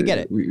means I get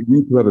it. We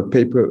need to have a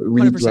paper.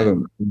 We 100%. Need to have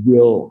a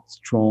real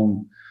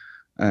strong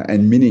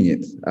and meaning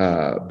it.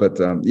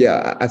 But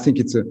I think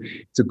it's a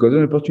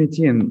golden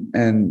opportunity.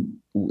 And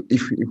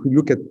if we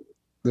look at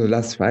the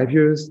last 5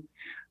 years.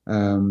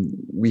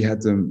 We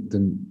had the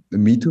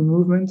Me Too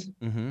movement,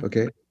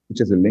 okay, which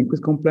has a link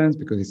with compliance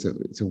because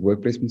it's a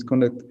workplace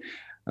misconduct.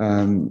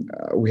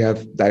 We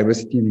have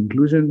diversity and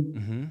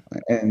inclusion,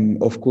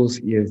 and of course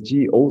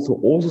ESG. Also,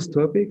 all those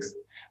topics,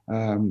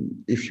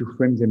 if you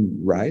frame them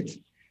right,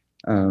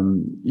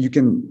 you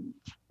can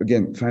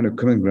again find a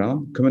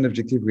common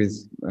objective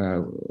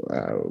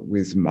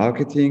with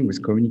marketing,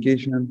 with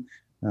communication,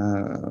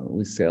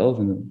 with sales,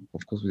 and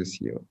of course with the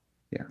CEO.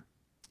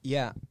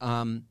 Yeah.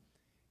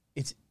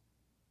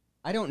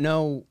 I don't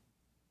know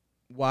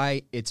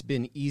why it's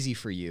been easy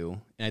for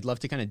you, and I'd love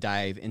to kind of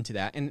dive into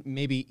that. And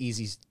maybe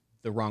easy's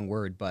the wrong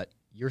word, but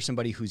you're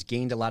somebody who's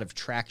gained a lot of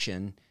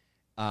traction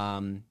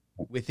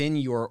within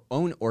your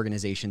own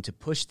organization to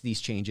push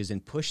these changes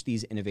and push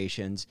these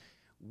innovations.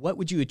 What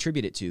would you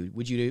attribute it to?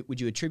 Would you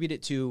attribute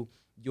it to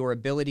your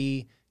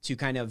ability to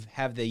kind of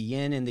have the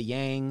yin and the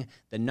yang,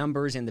 the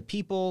numbers and the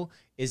people?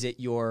 Is it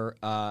your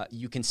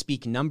you can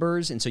speak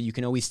numbers, and so you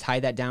can always tie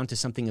that down to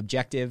something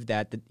objective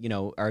that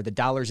are the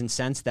dollars and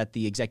cents that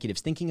the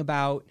executive's thinking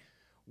about?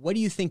 What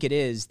do you think it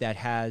is that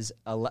has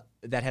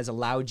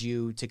allowed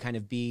you to kind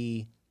of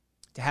to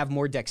have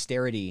more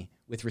dexterity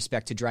with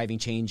respect to driving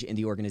change in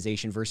the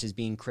organization versus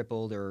being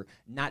crippled or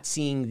not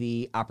seeing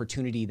the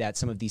opportunity that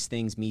some of these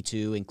things, Me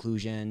Too,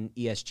 inclusion,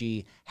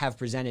 ESG, have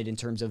presented in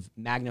terms of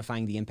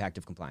magnifying the impact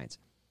of compliance?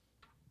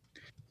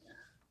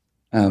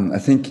 I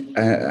think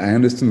I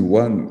understand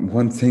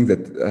one thing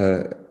that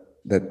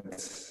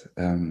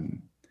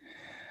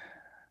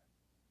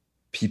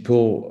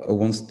people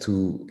wants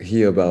to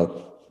hear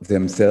about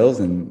themselves,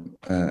 and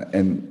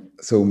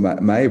so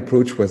my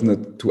approach was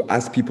not to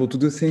ask people to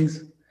do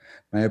things.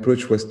 My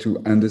approach was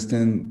to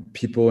understand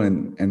people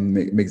and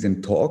make them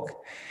talk,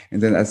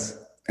 and then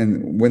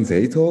when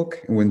they talk,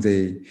 when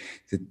they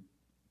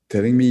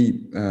telling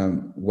me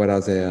what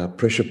are their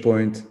pressure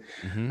points,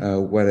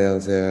 what are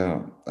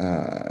their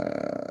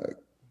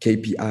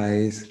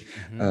KPIs,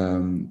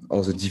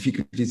 or the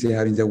difficulties they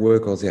have in their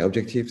work or their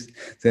objectives,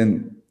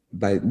 then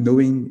by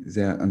knowing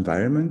their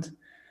environment,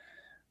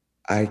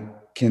 I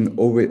can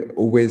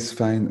always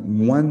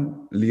find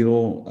one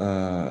little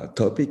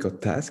topic or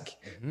task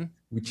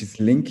which is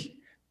linked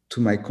to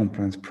my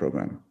compliance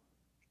program.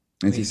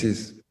 And this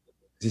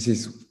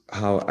is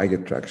how I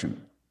get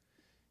traction.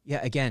 Yeah,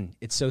 again,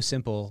 it's so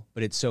simple,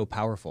 but it's so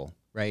powerful,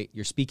 right?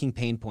 You're speaking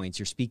pain points.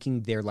 You're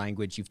speaking their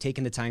language. You've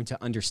taken the time to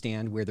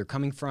understand where they're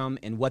coming from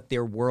and what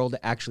their world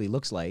actually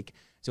looks like.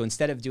 So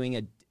instead of doing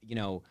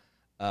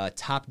a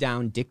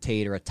top-down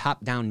dictate or a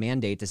top-down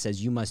mandate that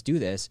says you must do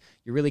this,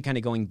 you're really kind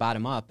of going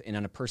bottom-up and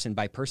on a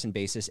person-by-person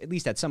basis, at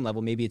least at some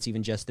level, maybe it's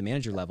even just the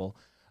manager level.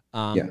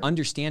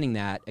 Understanding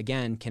that,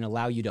 again, can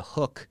allow you to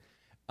hook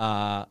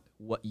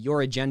what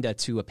your agenda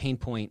to a pain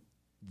point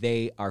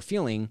they are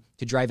feeling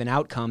to drive an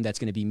outcome that's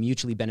going to be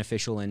mutually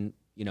beneficial and,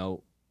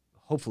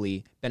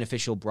 hopefully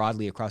beneficial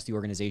broadly across the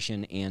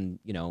organization and,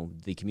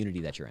 the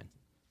community that you're in.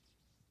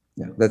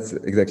 Yeah, that's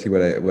exactly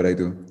what I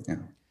do. Yeah.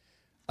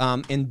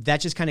 And that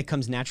just kind of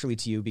comes naturally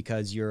to you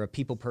because you're a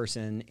people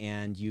person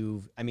and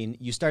you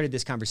started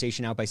this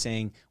conversation out by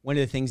saying one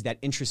of the things that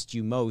interests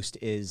you most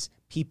is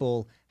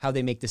people, how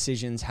they make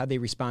decisions, how they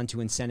respond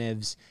to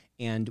incentives,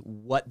 and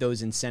what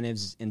those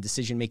incentives and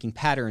decision-making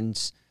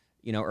patterns,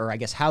 or I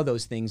guess how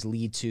those things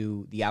lead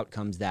to the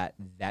outcomes that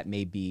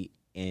may be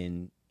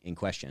in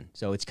question.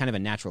 So it's kind of a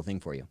natural thing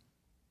for you.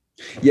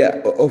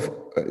 Yeah, of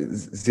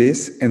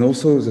this, and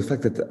also the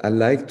fact that I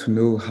like to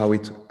know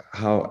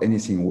how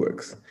anything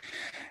works.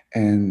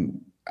 And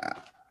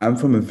I'm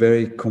from a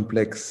very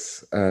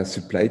complex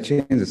supply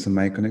chain, the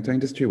semiconductor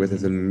industry, where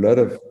there's a lot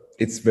of,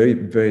 it's very,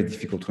 very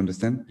difficult to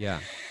understand. Yeah.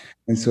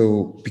 And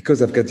so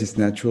because I've got this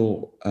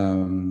natural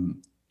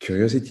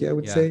curiosity, I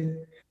would say,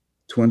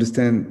 to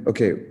understand,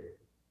 okay,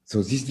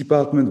 so this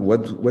department,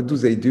 what do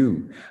they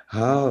do?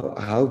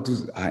 How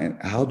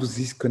does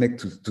this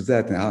connect to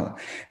that?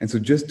 And so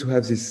just to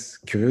have this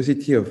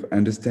curiosity of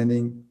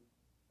understanding,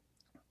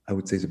 I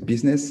would say, the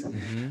business,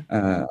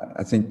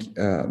 I think,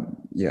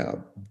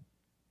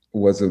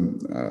 was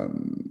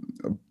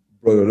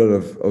brought a lot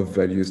of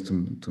values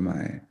to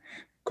my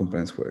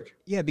compliance work.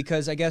 Yeah,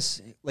 because I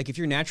guess, if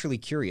you're naturally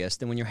curious,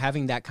 then when you're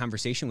having that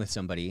conversation with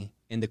somebody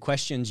and the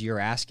questions you're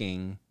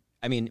asking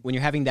I mean, when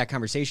you're having that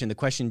conversation, the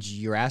questions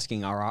you're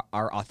asking are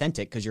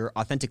authentic because you're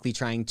authentically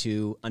trying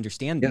to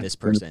understand this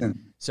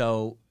person.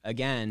 So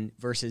again,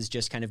 versus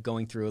just kind of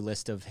going through a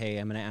list of, hey,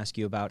 I'm going to ask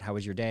you about how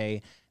was your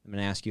day? I'm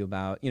going to ask you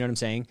about, you know what I'm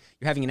saying?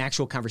 You're having an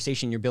actual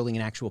conversation. You're building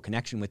an actual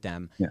connection with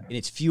them. Yeah. And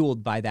it's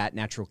fueled by that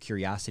natural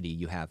curiosity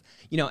you have.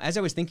 You know, as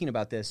I was thinking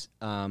about this,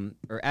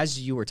 or as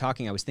you were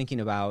talking, I was thinking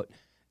about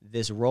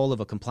this role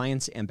of a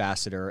compliance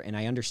ambassador. And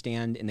I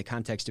understand in the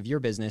context of your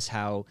business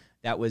how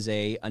that was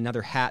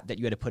another hat that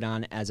you had to put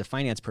on as a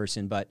finance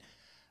person. But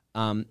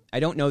I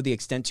don't know the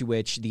extent to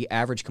which the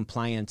average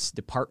compliance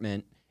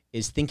department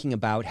is thinking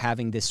about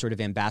having this sort of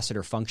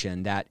ambassador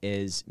function that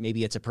is,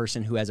 maybe it's a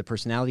person who has a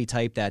personality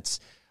type that's,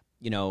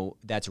 you know,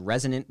 that's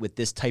resonant with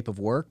this type of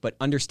work, but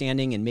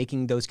understanding and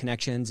making those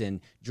connections and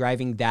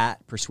driving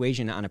that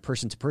persuasion on a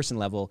person-to-person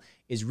level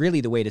is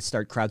really the way to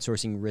start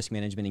crowdsourcing risk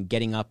management and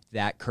getting up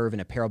that curve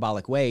in a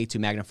parabolic way to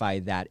magnify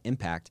that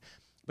impact.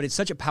 But it's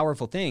such a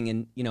powerful thing.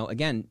 And, you know,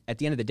 again, at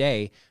the end of the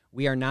day,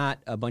 we are not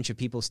a bunch of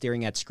people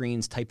staring at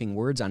screens typing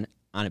words on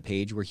a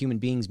page. We're human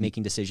beings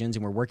making decisions,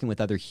 and we're working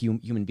with other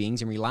human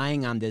beings and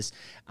relying on this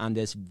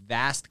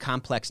vast,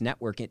 complex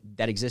network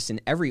that exists in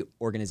every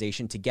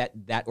organization to get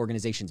that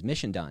organization's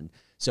mission done.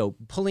 So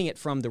pulling it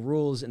from the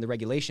rules and the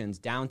regulations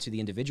down to the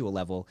individual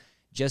level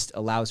just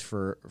allows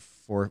for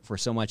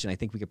so much. And I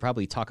think we could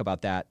probably talk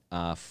about that,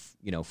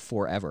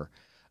 forever.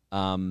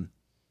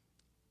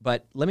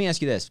 But let me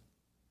ask you this.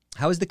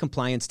 How is the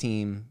compliance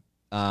team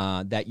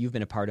that you've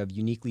been a part of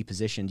uniquely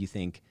positioned, you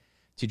think,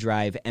 to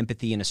drive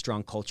empathy and a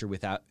strong culture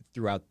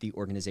throughout the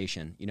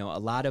organization? You know, a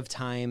lot of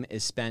time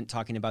is spent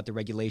talking about the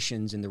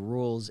regulations and the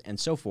rules and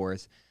so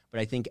forth,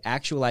 but I think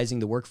actualizing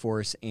the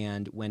workforce,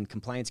 and when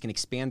compliance can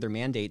expand their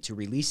mandate to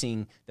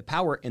releasing the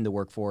power in the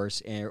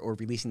workforce or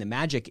releasing the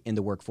magic in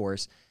the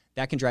workforce,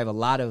 that can drive a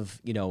lot of,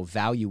 you know,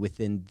 value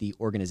within the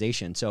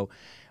organization. So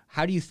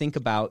how do you think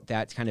about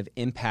that kind of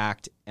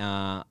impact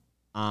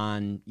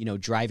on, you know,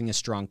 driving a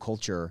strong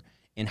culture,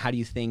 and how do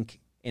you think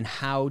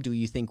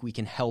we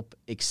can help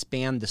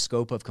expand the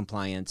scope of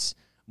compliance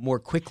more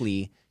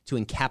quickly to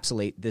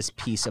encapsulate this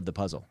piece of the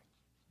puzzle?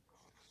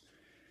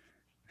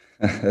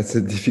 That's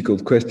a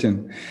difficult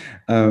question.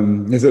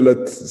 There's a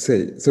lot to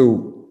say.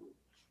 So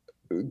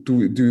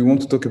do you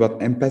want to talk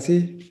about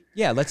empathy?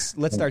 Yeah, let's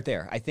start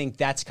there. I think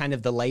that's kind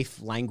of the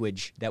life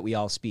language that we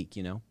all speak,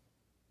 you know?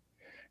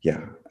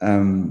 Yeah.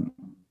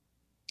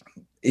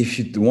 If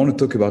you want to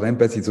talk about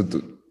empathy, so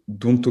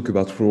don't talk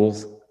about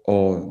rules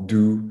or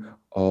do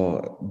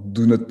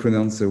not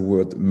pronounce the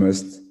word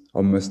must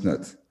or must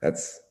not.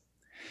 That's,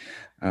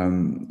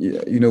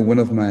 one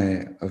of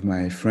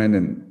my friend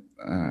and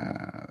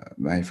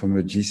my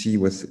former GC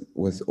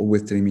was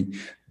always telling me,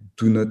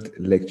 do not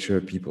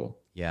lecture people.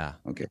 Yeah.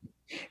 Okay.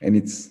 And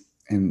this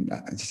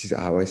is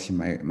how I see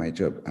my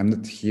job. I'm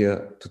not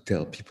here to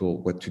tell people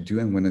what to do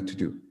and what not to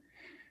do.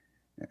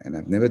 And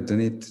I've never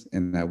done it,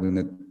 and I will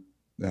not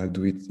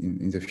do it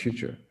in the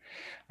future.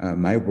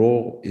 My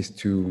role is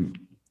to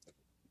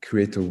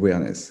create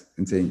awareness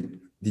and saying,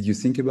 did you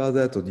think about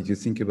that? Or did you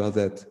think about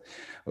that?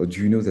 Or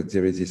do you know that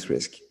there is this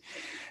risk?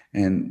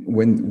 And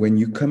when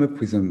you come up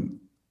with an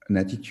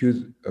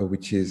attitude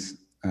which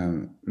is,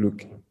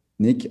 look,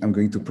 Nick, I'm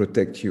going to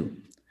protect you.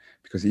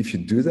 Because if you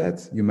do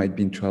that, you might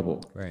be in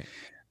trouble. Right.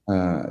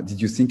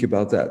 Did you think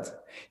about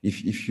that?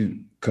 If you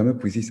come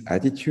up with this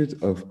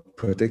attitude of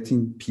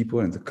protecting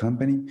people and the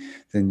company,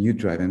 then you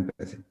drive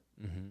empathy.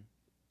 Mm-hmm.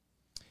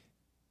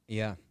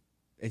 Yeah.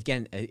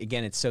 Again,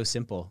 it's so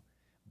simple,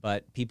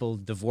 but people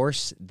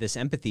divorce this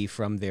empathy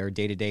from their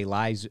day-to-day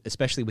lives,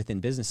 especially within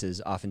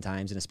businesses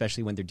oftentimes, and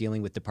especially when they're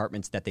dealing with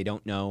departments that they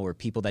don't know, or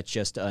people that's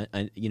just,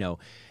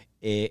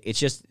 it's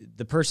just,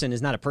 the person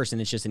is not a person,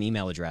 it's just an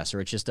email address,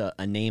 or it's just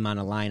a name on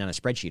a line on a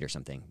spreadsheet or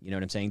something. You know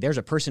what I'm saying? There's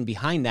a person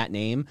behind that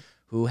name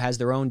who has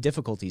their own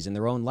difficulties in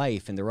their own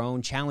life and their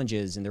own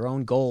challenges and their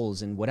own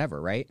goals and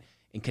whatever, right?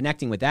 And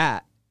connecting with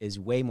that is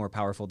way more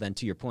powerful than,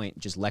 to your point,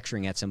 just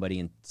lecturing at somebody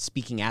and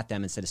speaking at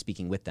them instead of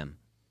speaking with them.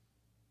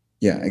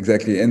 Yeah,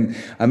 exactly. And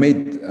I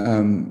made,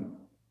 I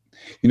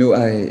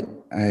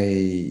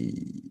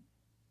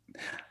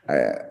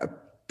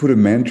put a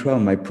mantra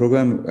on my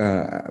program.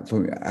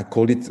 I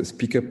called it a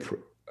speaker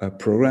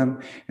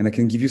program, and I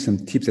can give you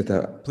some tips that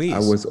I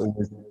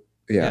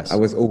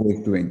was always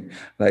doing.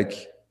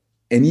 Like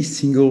any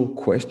single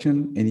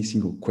question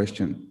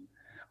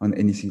on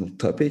any single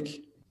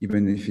topic,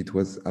 even if it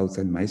was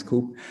outside my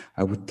scope,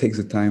 I would take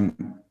the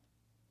time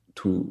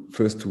to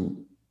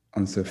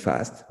answer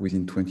fast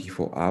within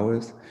 24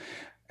 hours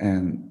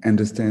and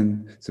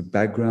understand the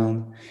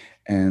background.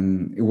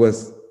 And it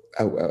was,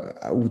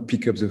 I would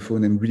pick up the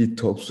phone and really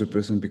talk to the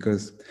person,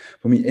 because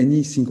for me,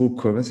 any single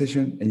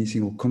conversation, any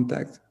single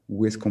contact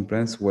with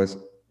compliance was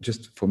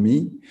just, for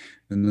me,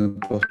 an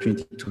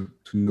opportunity to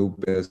know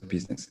better the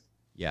business.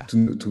 Yeah.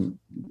 To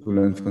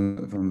learn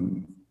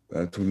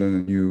to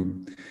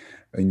learn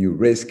a new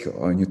risk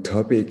or a new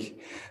topic.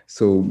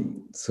 So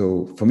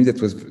for me,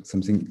 that was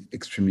something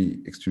extremely,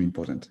 extremely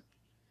important.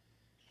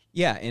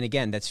 Yeah, and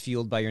again, that's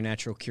fueled by your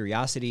natural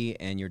curiosity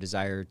and your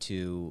desire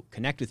to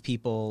connect with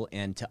people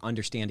and to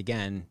understand,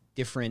 again,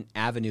 different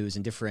avenues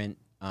and different,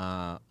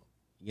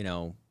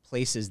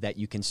 places that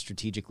you can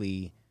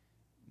strategically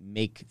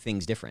make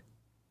things different.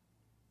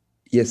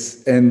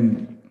 Yes,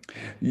 and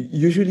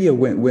usually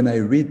when I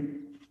read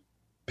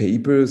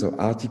papers or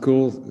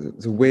articles,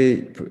 the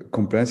way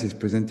compliance is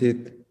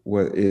presented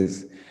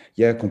is,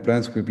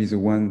 compliance will be the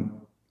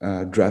one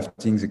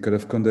drafting the code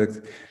of conduct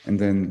and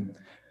then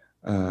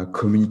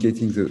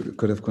communicating the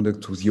code of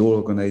conduct to the whole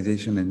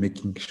organization and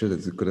making sure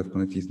that the code of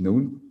conduct is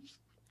known,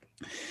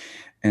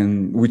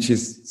 and which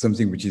is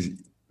something which is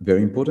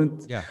very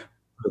important. Yeah.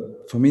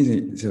 But for me,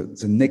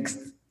 the next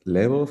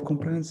level of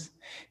compliance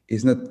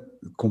is not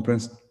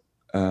compliance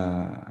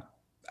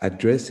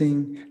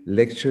addressing,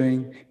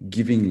 lecturing,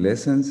 giving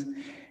lessons.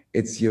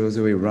 It's the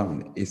other way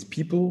around. It's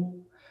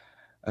people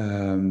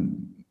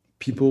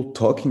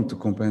talking to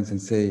compliance and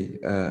say,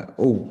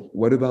 oh,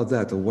 what about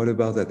that? Or what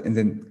about that? And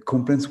then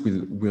compliance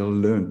will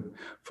learn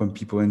from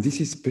people. And this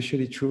is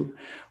especially true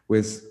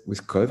with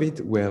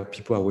COVID, where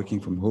people are working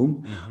from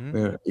home,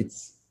 where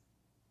it's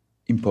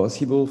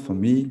impossible for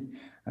me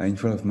in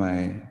front of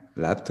my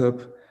laptop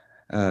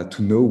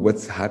to know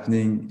what's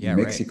happening in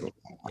Mexico. Right.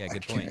 Yeah,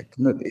 good point. I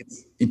cannot,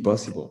 it's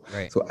impossible.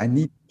 Right. So I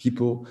need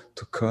people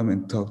to come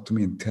and talk to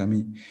me and tell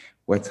me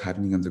what's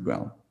happening on the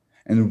ground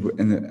and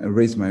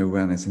raise my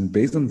awareness. And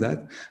based on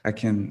that, I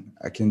can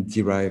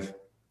derive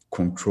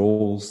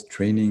controls,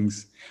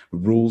 trainings,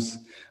 rules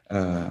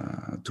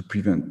to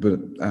prevent. But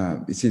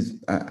this is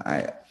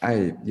I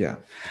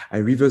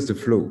reverse the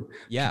flow.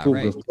 Yeah, people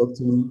right. will talk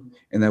to me,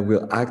 and I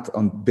will act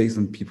based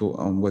on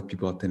what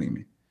people are telling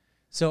me.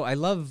 So I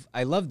love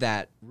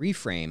that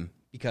reframe,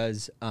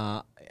 because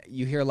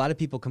you hear a lot of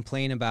people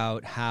complain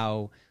about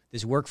how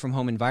this work from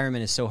home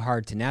environment is so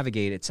hard to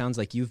navigate. It sounds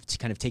like you've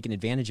kind of taken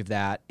advantage of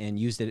that and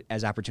used it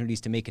as opportunities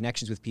to make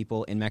connections with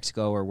people in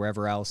Mexico or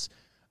wherever else,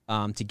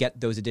 to get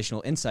those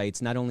additional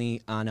insights, not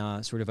only on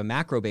a sort of a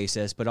macro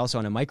basis, but also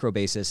on a micro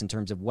basis in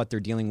terms of what they're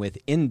dealing with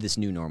in this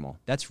new normal.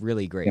 That's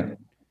really great.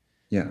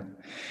 Yeah.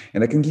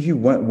 And I can give you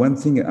one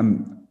thing,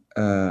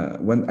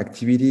 one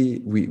activity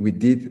we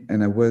did,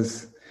 and I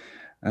was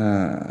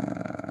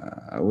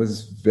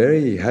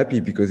very happy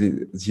because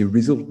the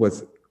result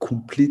was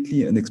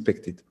completely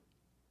unexpected.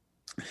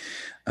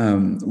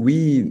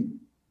 We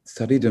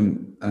started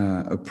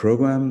a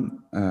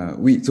program.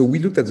 We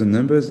looked at the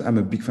numbers. I'm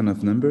a big fan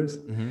of numbers,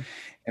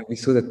 and we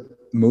saw that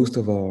most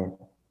of our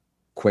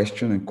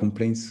questions and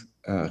complaints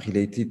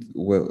related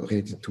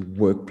to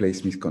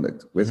workplace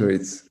misconduct, whether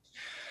it's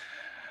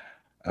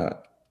a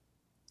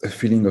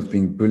feeling of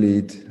being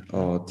bullied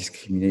or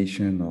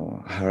discrimination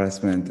or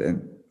harassment.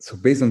 And so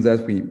based on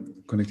that, we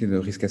conducted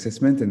a risk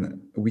assessment,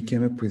 and we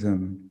came up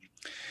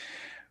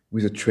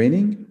with a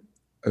training,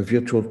 a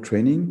virtual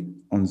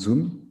training on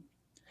Zoom,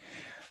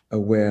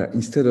 where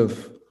instead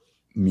of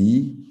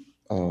me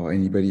or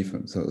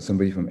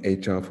somebody from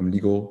HR, from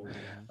legal,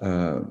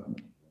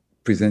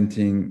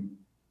 presenting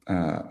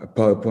a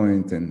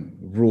PowerPoint and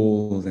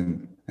rules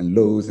and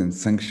laws and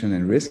sanction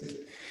and risk,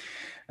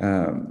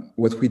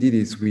 what we did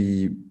is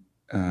we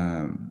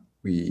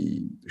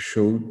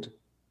showed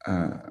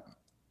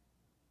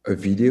a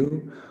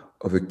video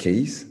of a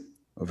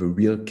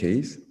real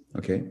case,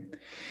 okay?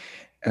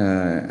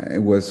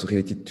 It was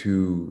related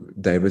to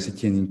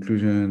diversity and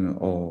inclusion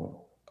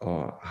or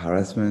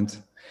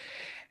harassment.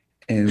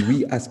 And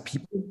we asked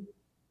people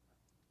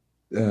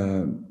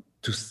to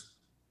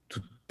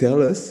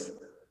tell us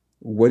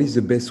what is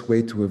the best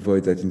way to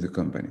avoid that in the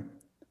company,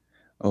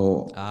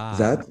 or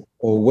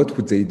what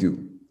would they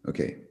do,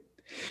 okay?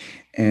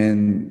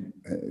 And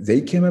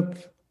they came up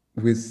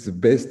with the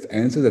best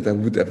answer that I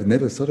would have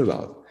never thought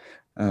about.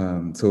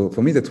 So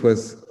for me, that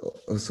was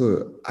also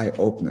an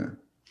eye-opener.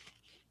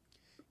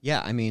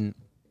 Yeah, I mean,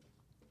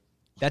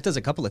 that does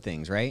a couple of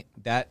things, right?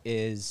 That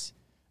is,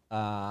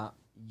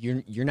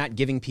 you're not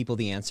giving people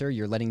the answer.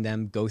 You're letting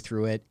them go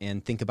through it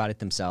and think about it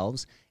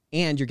themselves.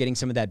 And you're getting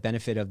some of that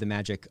benefit of the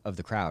magic of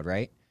the crowd,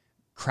 right?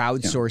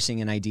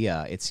 Crowdsourcing an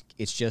idea. It's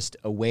just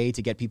a way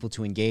to get people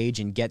to engage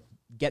and get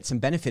some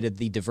benefit of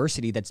the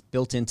diversity that's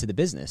built into the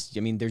business. I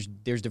mean, there's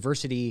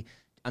diversity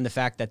on the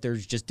fact that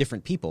there's just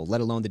different people, let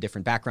alone the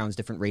different backgrounds,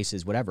 different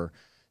races, whatever.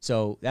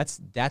 So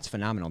that's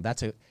phenomenal.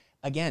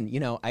 Again,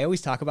 I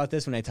always talk about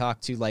this when I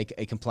talk to like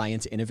a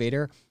compliance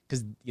innovator,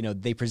 because,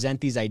 they present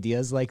these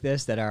ideas like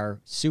this that are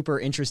super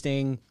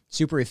interesting,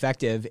 super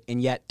effective, and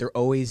yet they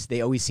always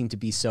seem to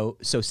be so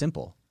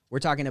simple. We're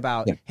talking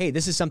about, hey,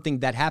 this is something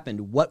that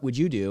happened. What would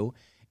you do?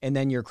 And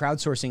then you're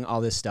crowdsourcing all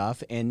this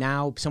stuff, and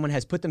now someone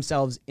has put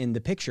themselves in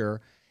the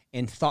picture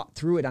and thought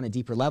through it on a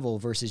deeper level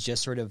versus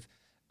just sort of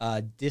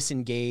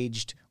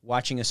disengaged,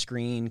 watching a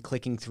screen,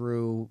 clicking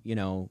through,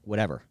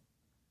 whatever.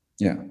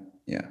 Yeah.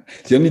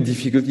 The only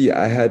difficulty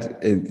I had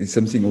is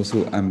something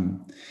also,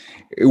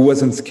 it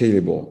wasn't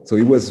scalable. So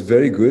it was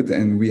very good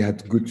and we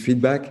had good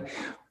feedback,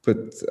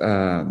 but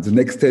the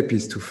next step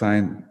is to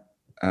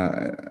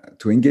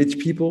to engage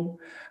people,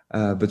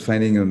 but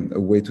finding a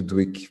way to do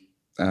it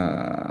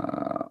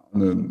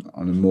on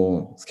a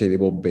more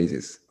scalable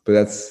basis. But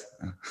that's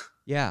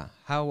Yeah.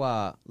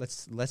 How,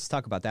 let's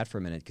talk about that for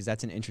a minute, because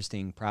that's an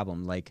interesting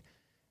problem. Like,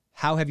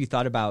 how have you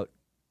thought about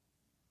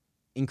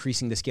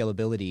increasing the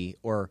scalability,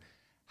 or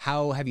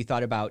how have you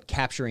thought about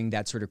capturing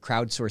that sort of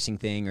crowdsourcing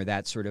thing, or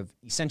that sort of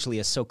essentially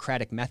a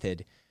Socratic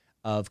method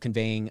of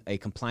conveying a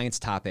compliance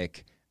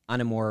topic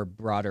on a more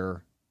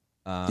broader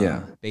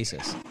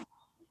basis?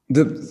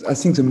 I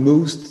think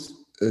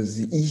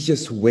the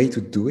easiest way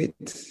to do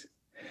it,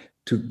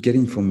 to get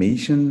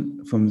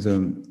information from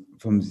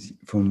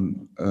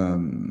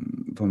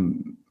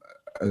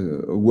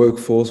a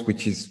workforce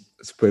which is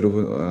spread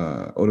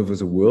over all over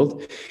the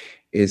world,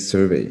 is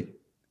survey.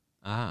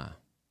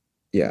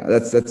 Yeah,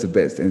 that's the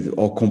best,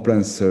 or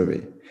compliance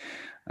survey.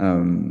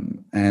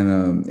 And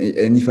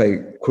if I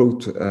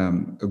quote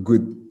a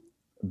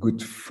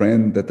good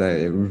friend that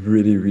I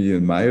really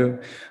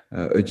admire,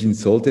 Eugene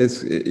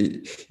Soltes,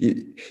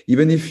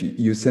 even if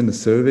you send a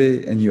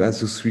survey and you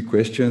ask those 3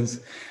 questions,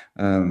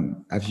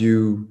 did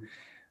you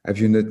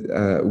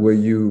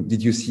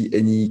see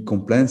any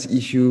compliance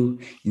issue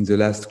in the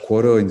last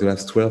quarter, in the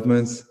last 12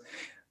 months?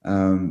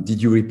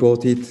 Did you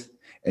report it?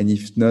 And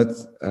if not,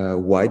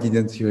 why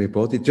didn't you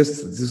report it?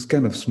 Just those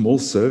kind of small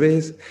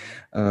surveys.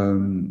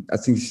 I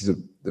think this is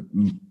the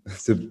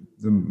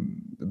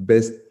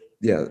best,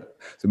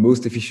 the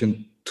most efficient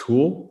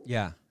tool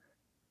to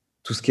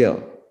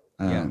scale.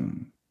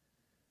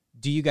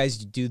 Do you guys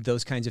do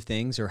those kinds of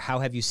things, or how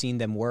have you seen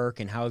them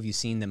work, and how have you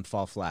seen them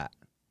fall flat?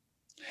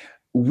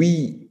 So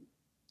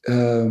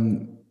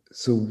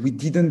we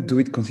didn't do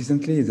it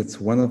consistently. That's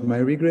one of my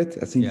regrets.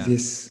 I think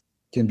this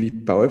can be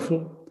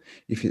powerful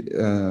if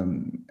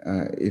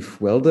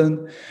well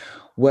done.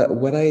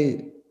 What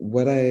I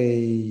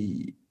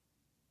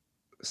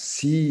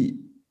see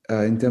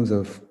in terms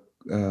of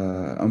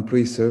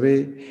employee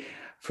survey,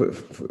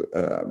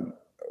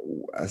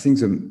 I think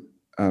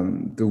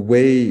the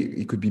way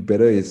it could be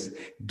better is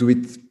do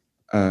it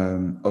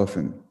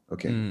often.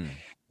 Okay.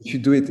 If you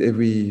do it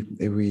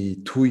every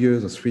 2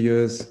 years or 3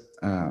 years,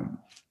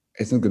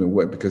 it's not going to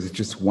work, because it's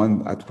just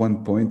at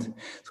one point.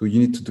 So you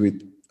need to do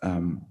it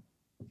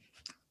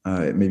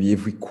maybe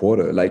every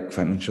quarter, like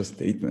financial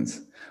statements.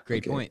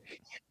 Great point.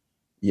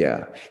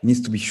 Yeah, it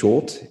needs to be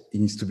short. It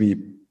needs to be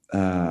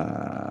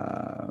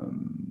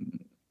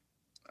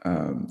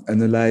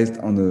analyzed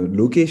on a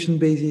location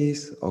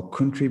basis, or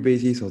country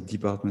basis, or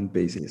department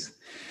basis.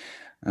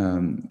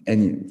 And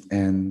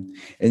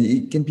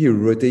it can be a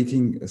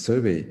rotating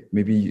survey.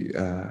 Maybe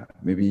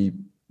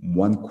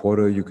one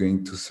quarter you're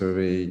going to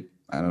survey,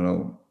 I don't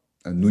know,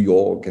 New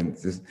York, and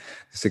the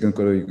second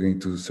quarter you're going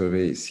to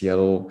survey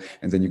Seattle,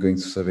 and then you're going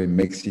to survey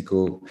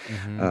Mexico.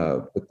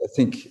 But I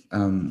think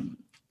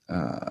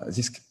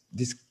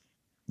this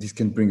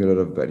can bring a lot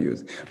of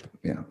values.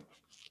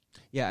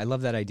 Yeah, I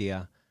love that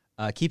idea.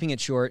 Keeping it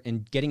short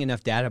and getting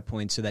enough data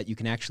points so that you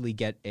can actually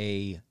get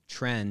a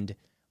trend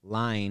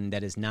line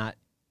that is not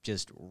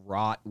just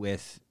wrought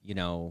with,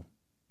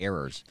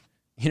 errors.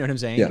 You know what I'm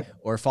saying? Yeah.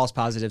 Or false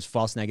positives,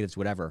 false negatives,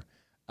 whatever.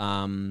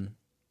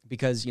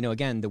 Because,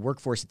 again, the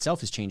workforce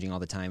itself is changing all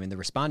the time, and the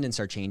respondents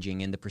are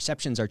changing, and the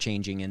perceptions are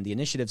changing, and the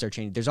initiatives are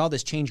changing. There's all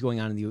this change going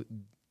on in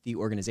the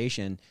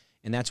organization.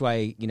 And that's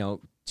why, to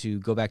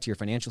go back to your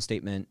financial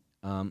statement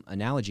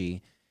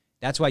analogy,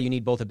 that's why you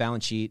need both a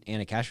balance sheet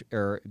and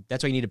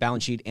that's why you need a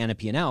balance sheet and a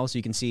P&L, so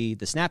you can see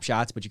the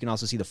snapshots, but you can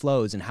also see the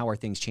flows and how are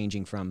things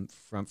changing from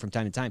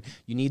time to time.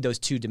 You need those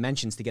 2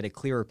 dimensions to get a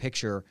clearer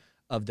picture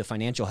of the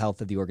financial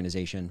health of the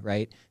organization,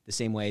 right? The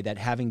same way that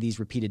having these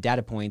repeated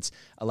data points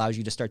allows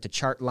you to start to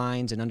chart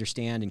lines and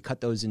understand and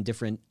cut those in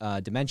different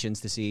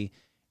dimensions to see,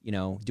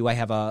 do I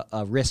have a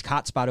risk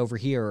hotspot over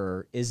here,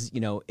 or is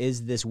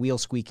this wheel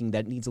squeaking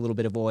that needs a little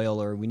bit of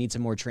oil, or we need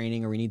some more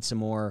training, or we need some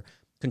more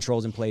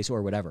controls in place,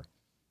 or whatever.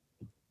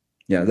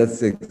 Yeah,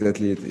 that's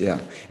exactly it. Yeah,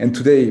 and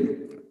today,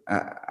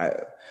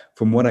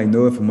 from what I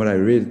know, from what I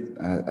read,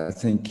 I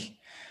think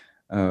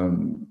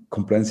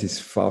compliance is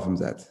far from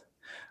that.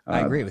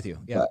 I agree with you.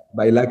 Yeah,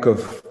 by lack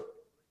of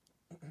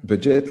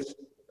budget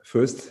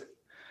first.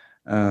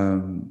 By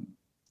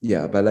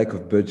lack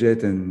of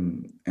budget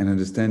and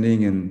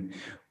understanding, and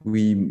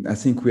I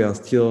think we are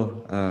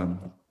still.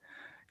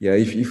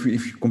 If you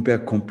compare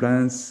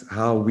compliance,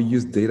 how we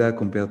use data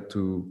compared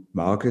to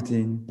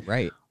marketing,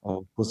 right,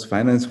 or post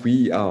finance,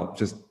 we are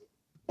just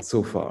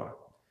so far.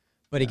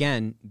 But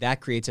again,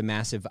 that creates a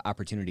massive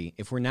opportunity.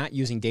 If we're not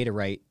using data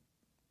right,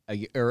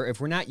 or if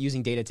we're not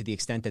using data to the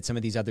extent that some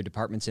of these other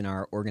departments in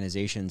our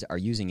organizations are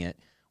using it,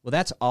 well,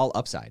 that's all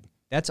upside.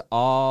 That's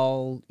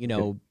all,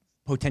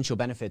 potential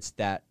benefits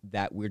that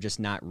we're just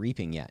not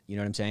reaping yet. You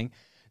know what I'm saying?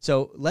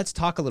 So let's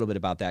talk a little bit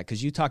about that,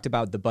 because you talked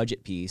about the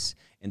budget piece,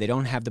 and they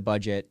don't have the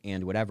budget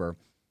and whatever.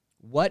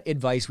 What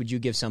advice would you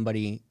give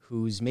somebody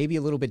who's maybe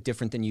a little bit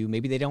different than you?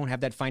 Maybe they don't have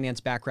that finance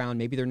background.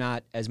 Maybe they're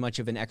not as much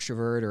of an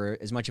extrovert or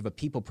as much of a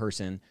people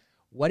person.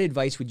 What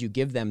advice would you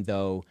give them,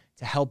 though,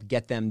 to help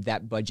get them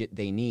that budget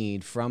they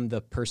need from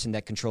the person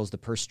that controls the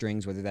purse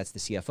strings, whether that's the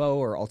CFO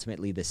or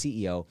ultimately the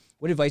CEO?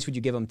 What advice would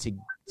you give them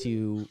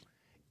to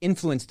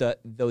influence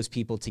those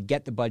people to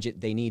get the budget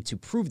they need to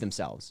prove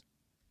themselves?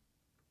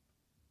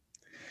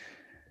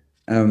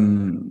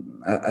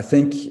 I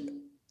think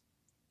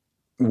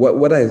what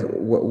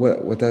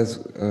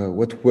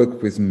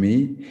worked with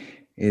me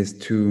is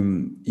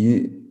to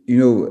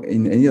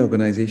in any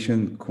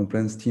organization,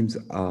 compliance teams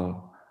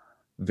are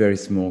very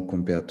small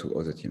compared to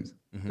other teams.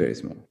 Mm-hmm. Very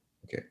small.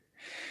 Okay,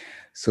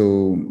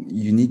 so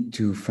you need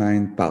to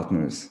find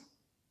partners,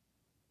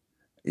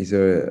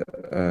 either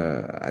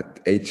at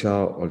HR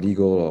or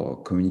legal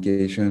or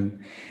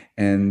communication,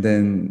 and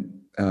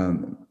then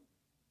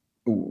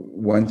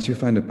once you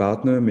find a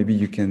partner, maybe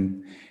you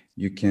can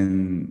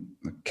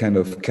kind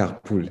of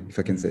carpool, if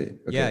I can say.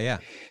 Okay. Yeah.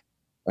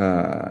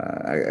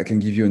 I can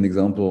give you an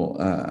example.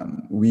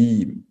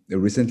 We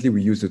recently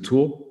used a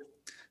tool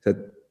that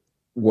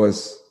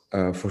was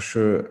for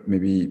sure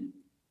maybe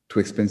too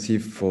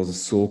expensive for the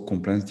sole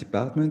compliance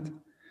department,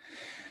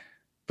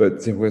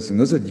 but there was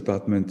another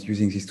department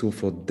using this tool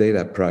for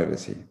data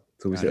privacy.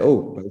 So we said,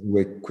 oh, by the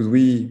way, could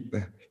we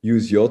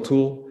use your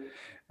tool?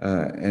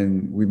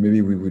 And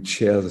we would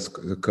share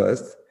the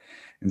cost,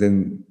 and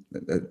then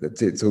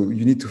that's it. So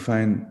you need to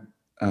find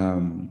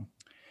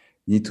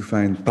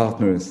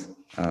partners.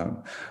 I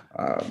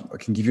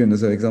can give you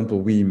another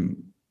example. We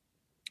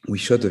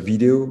shot a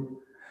video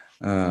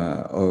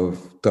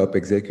of top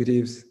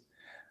executives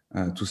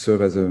to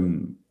serve as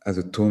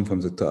a tone from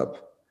the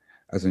top,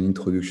 as an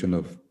introduction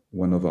of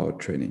one of our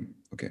training.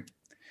 Okay.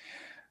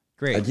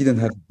 Great. I didn't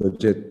have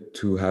budget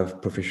to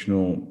have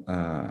professional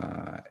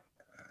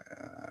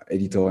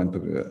editor and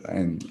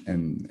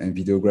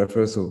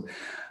videographer, so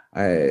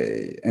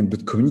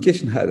but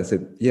communication had. I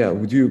said, yeah,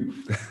 would you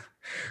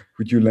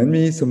lend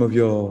me some of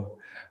your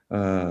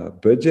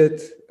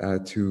budget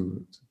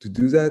to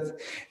do that?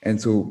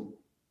 And so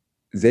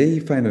they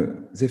found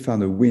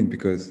a win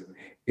because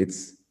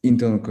it's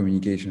internal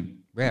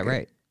communication. Right, okay?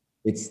 Right.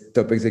 It's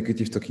top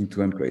executives talking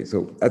to employees,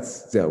 so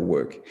that's their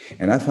work.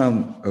 And I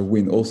found a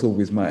win also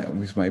with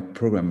my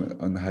program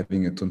on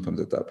having a tone from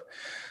the top.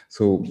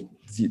 So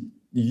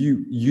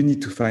you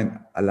need to find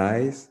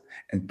allies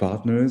and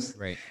partners,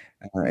 right?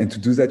 And to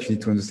do that, you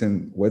need to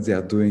understand what they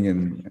are doing,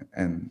 and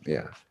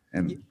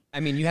I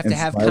mean, you have to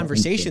have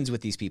conversations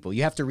with these people.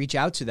 You have to reach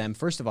out to them,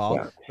 first of all,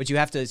 but you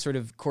have to sort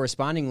of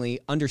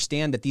correspondingly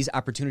understand that these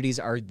opportunities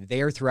are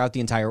there throughout the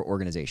entire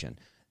organization.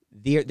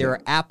 There are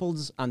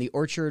apples on the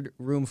orchard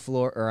room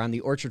floor or on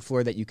the orchard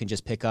floor that you can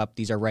just pick up.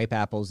 These are ripe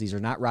apples. These are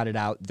not rotted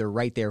out. They're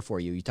right there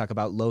for you. You talk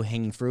about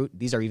low-hanging fruit.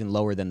 These are even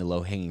lower than the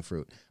low-hanging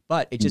fruit.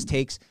 But it just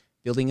takes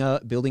building a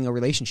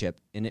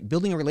relationship. And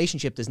building a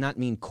relationship does not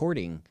mean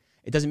courting.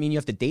 It doesn't mean you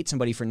have to date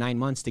somebody for 9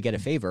 months to get a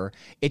favor.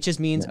 It just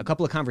means a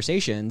couple of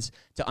conversations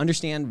to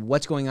understand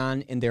what's going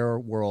on in their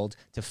world,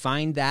 to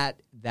find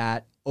that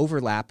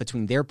overlap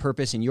between their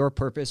purpose and your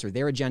purpose, or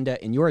their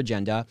agenda and your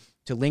agenda,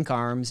 to link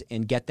arms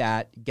and get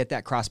that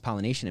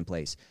cross-pollination in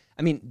place.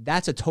 I mean,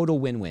 that's a total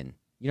win-win.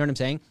 You know what I'm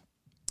saying?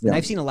 Yeah. And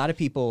I've seen a lot of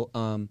people,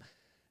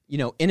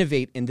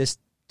 innovate in this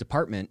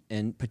department,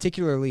 and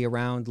particularly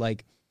around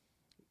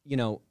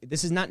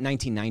this is not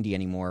 1990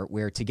 anymore,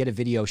 where to get a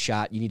video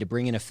shot, you need to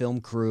bring in a film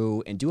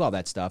crew and do all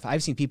that stuff.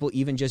 I've seen people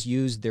even just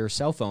use their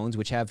cell phones,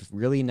 which have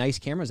really nice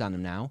cameras on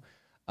them now.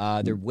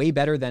 They're way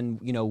better than,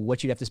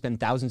 what you'd have to spend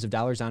thousands of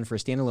dollars on for a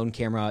standalone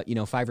camera,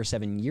 5 or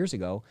 7 years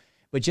ago.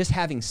 But just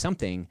having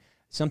something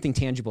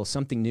tangible,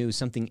 something new,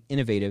 something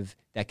innovative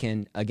that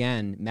can,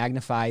 again,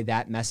 magnify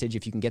that message.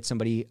 If you can get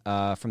somebody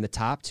from the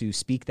top to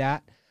speak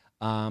that,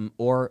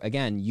 or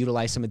again,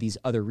 utilize some of these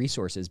other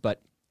resources. But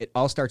it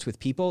all starts with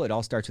people. It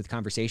all starts with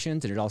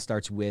conversations, and it all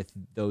starts with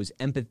those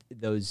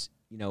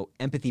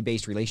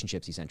empathy-based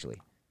relationships,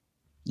 essentially.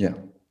 Yeah.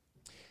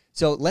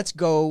 So let's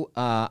go.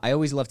 I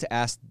always love to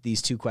ask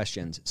these two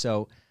questions.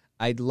 So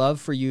I'd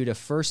love for you to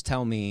first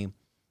tell me,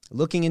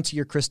 looking into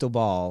your crystal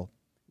ball,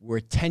 we're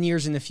 10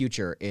 years in the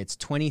future. It's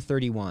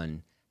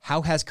 2031.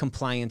 How has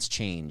compliance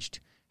changed?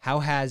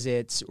 How has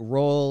its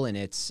role and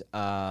its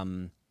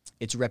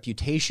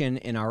reputation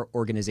in our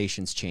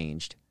organizations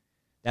changed?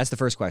 That's the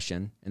first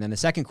question. And then the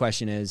second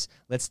question is,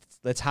 let's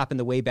hop in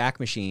the Wayback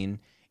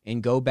Machine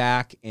and go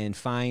back and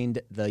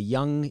find the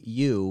young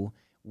you.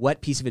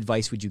 What piece of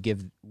advice would you give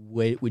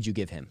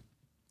him?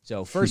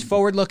 So first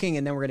forward looking,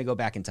 and then we're going to go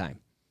back in time.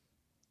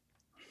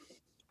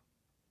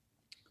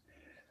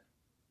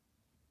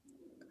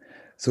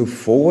 So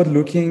forward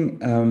looking,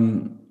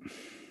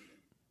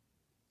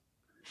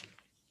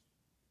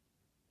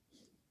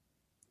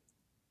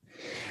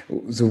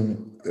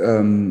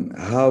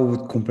 how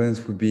would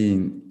compliance would be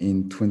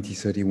in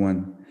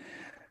 2031?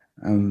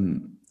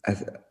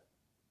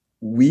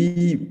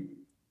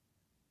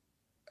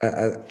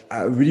 I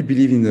really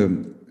believe in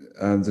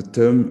the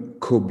term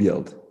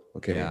co-build.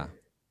 Okay. Yeah.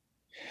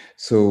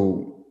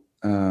 So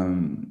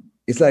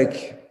it's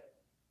like,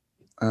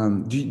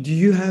 do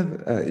you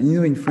have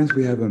in France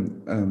we have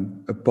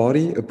a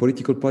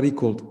political party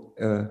called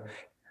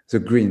the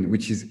Green,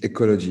 which is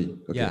ecology.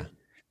 Okay? Yeah.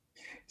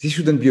 This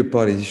shouldn't be a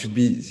party. This should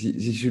be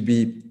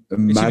a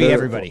matter should be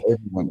everybody. For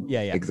everyone.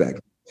 Yeah.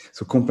 Exactly.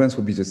 So compliance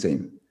will be the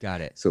same.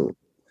 Got it. So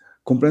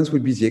Compliance will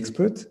be the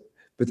expert,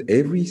 but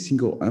every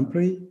single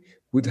employee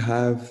would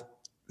have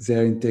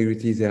their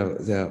integrity,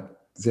 their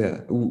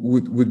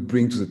would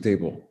bring to the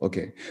table.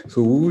 Okay,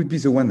 so we would be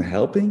the one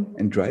helping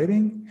and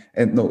driving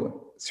and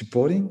no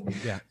supporting,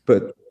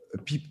 but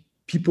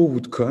people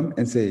would come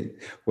and say,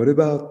 what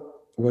about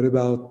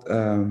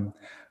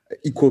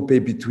equal pay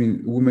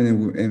between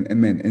women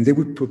and men? And they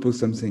would propose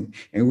something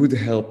and would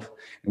help.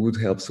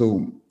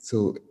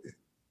 So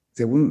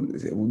there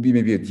would be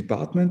maybe a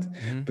department,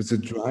 but the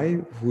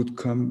drive would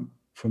come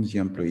from the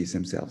employees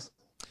themselves.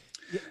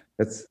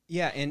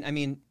 And I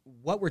mean,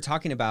 what we're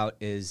talking about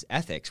is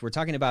ethics. We're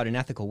talking about an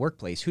ethical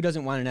workplace. Who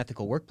doesn't want an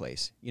ethical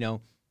workplace? You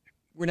know,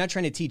 we're not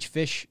trying to teach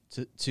fish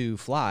to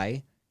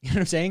fly. You know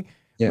what I'm saying?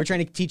 Yeah. We're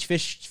trying to teach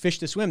fish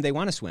to swim. They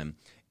want to swim.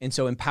 And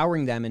so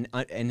empowering them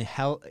and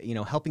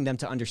helping them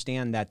to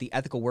understand that the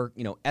ethical work,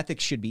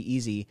 ethics should be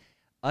easy.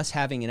 Us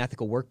having an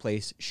ethical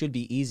workplace should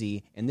be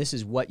easy. And this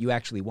is what you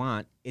actually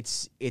want.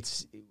 It's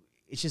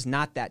just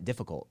not that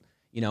difficult.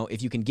 You know,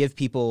 if you can give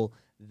people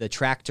the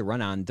track to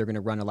run on, they're going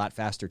to run a lot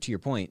faster, to your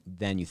point,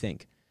 than you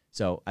think.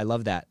 So I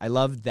love that. I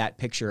love that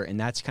picture, and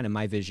that's kind of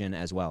my vision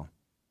as well.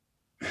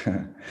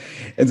 And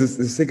the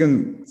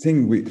second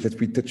thing that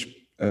we touch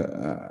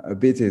a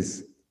bit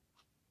is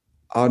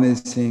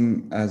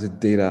harnessing the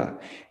data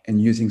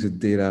and using the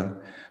data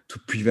to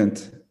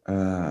prevent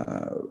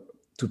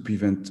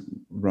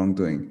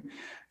wrongdoing.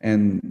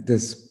 And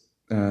there's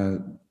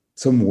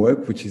some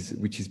work which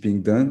is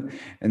being done,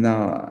 and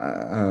now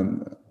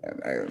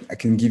I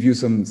can give you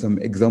some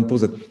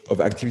examples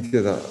of activities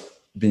that are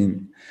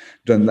being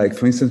done. Like,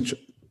 for instance,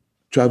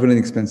 travel and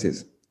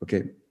expenses.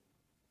 Okay,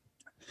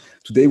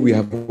 today we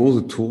have all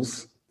the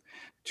tools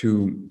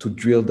to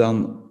drill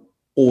down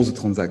all the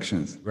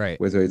transactions, right?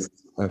 Whether it's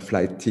a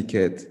flight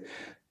ticket,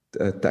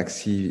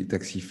 taxi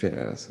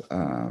fares,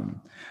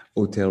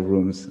 hotel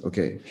rooms.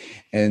 Okay,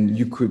 and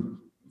you could,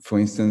 for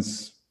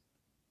instance,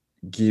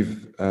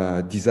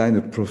 design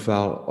a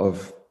profile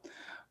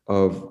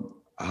of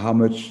how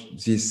much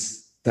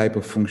this type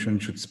of function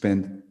should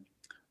spend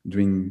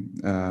during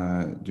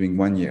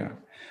 1 year.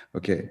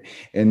 Okay,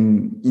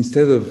 and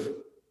instead of,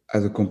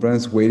 as a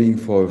compliance, waiting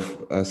for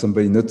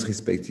somebody not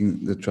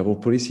respecting the travel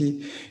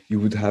policy, you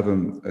would have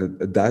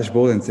a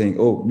dashboard and saying,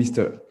 oh,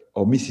 Mr.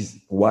 or Mrs.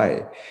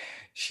 Y,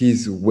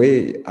 she's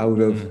way out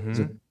of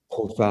the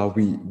profile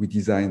we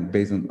designed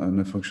based on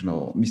a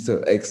functional.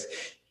 Mr. X,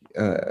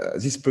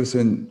 this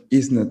person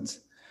is not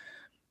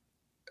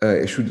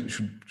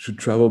should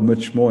travel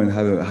much more and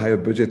have a higher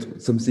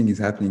budget. Something is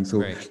happening. So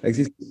like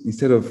this,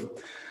 instead of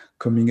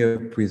coming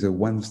up with a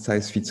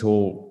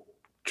one-size-fits-all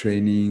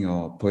training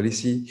or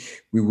policy,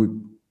 we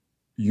would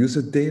use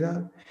the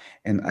data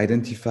and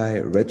identify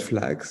red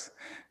flags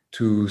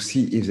to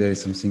see if there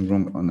is something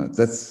wrong or not.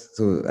 That's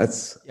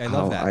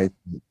how I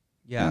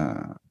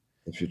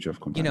the future of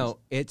compliance. You know,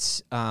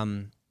 it's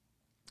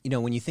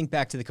when you think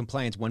back to the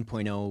compliance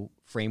 1.0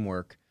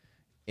 framework,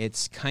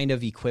 it's kind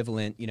of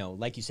equivalent,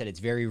 like you said, it's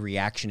very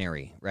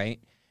reactionary, right?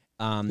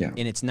 And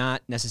it's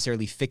not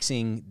necessarily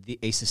fixing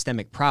a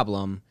systemic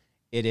problem.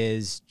 It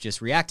is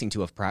just reacting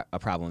to a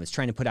problem. It's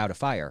trying to put out a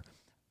fire.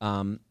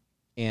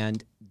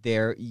 And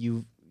there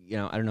I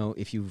don't know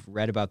if you've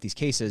read about these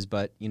cases,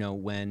 but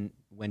when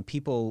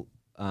people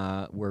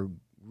were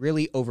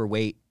really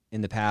overweight in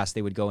the past,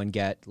 they would go and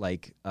get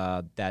like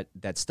that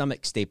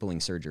stomach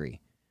stapling surgery.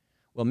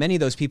 Well, many of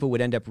those people would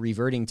end up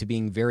reverting to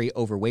being very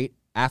overweight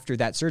after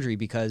that surgery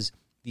because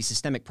the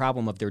systemic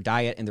problem of their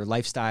diet and their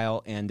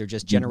lifestyle and their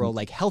just general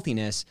like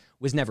healthiness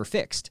was never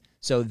fixed.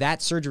 So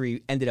that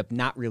surgery ended up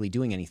not really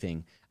doing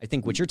anything. I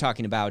think what you're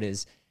talking about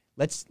is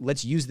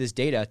let's use this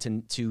data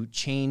to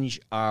change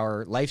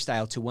our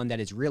lifestyle to one that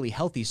is really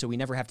healthy, so we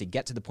never have to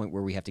get to the point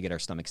where we have to get our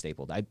stomach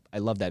stapled. I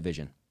love that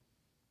vision.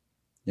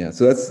 Yeah,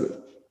 so that's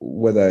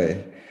what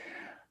I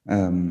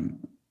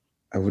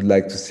would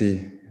like to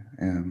see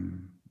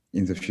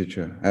in the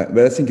future,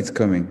 but I think it's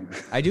coming.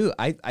 I do.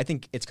 I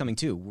think it's coming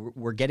too.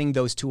 We're getting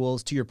those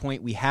tools. To your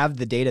point, we have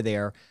the data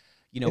there.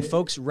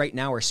 Folks right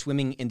now are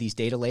swimming in these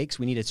data lakes.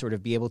 We need to sort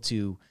of be able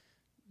to,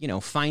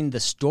 find the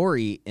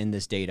story in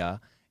this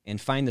data and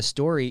find the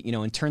story,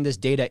 and turn this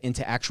data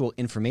into actual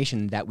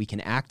information that we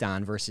can act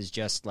on versus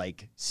just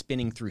like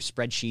spinning through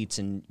spreadsheets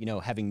and,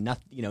 having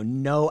nothing,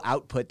 no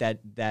output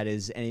that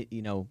is any,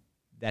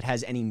 that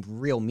has any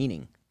real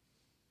meaning.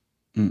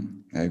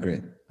 I agree.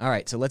 All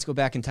right, so let's go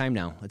back in time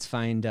now. Let's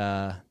find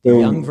the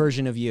young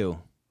version of you.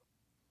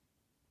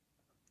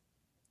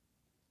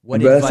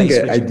 What advice would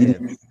you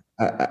give?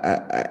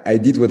 I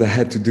did what I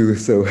had to do.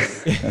 So,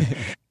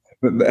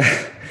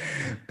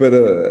 but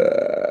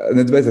an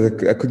advice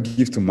that I could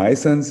give to my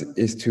sons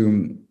is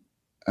to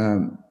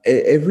and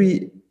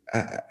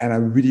I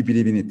really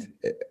believe in it.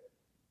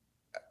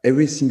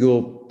 Every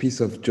single piece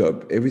of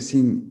job,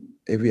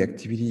 every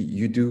activity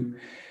you do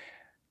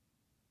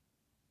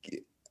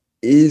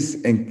is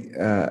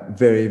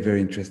very,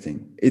 very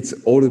interesting. It's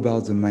all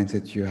about the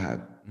mindset you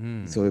have.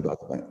 It's all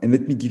about that. And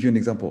let me give you an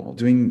example.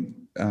 During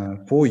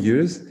 4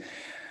 years,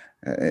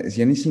 the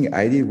only thing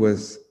I did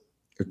was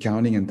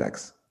accounting and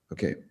tax.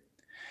 Okay.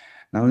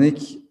 Now, Nick,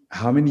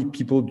 how many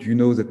people do you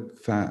know that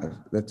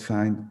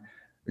find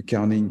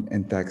accounting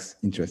and tax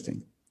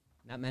interesting?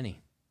 Not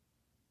many.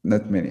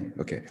 Not many.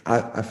 Okay.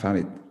 I found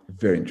it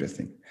very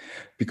interesting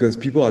because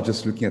people are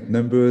just looking at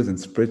numbers and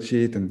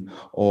spreadsheet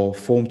or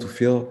form to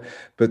fill.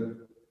 But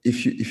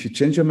if you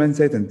change your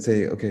mindset and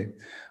say, okay,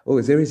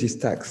 oh, there is this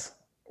tax.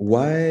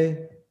 Why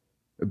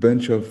a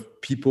bunch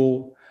of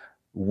people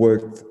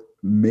worked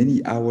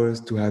many hours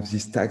to have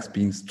this tax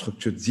being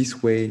structured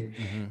this way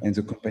and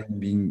the company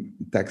being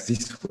taxed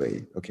this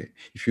way? Okay.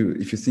 If you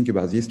think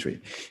about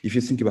history, if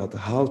you think about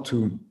how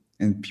to,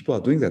 and people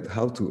are doing that,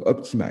 how to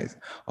optimize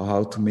or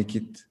how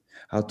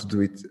to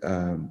do it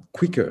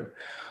quicker,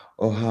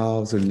 or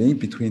how the link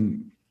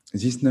between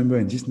this number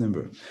and this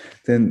number,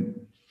 then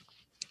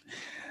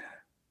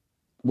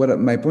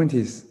my point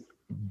is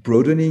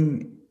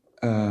broadening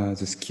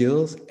the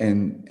skills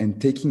and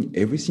taking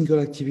every single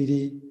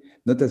activity,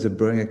 not as a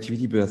boring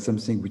activity, but as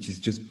something which is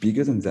just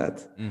bigger than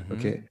that.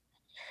 Okay.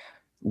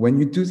 When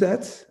you do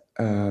that,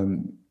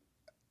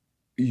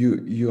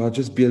 you are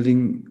just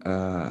building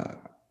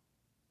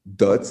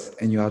dots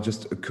and you are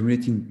just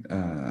accumulating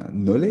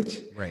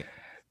knowledge. Right.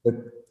 But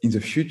in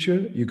the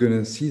future, you're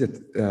gonna see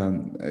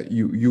that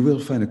you will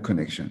find a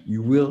connection.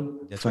 You will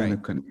find a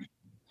connection,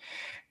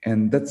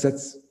 and that's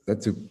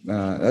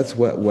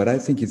what I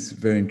think is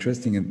very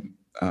interesting. And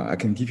I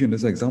can give you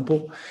another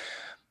example.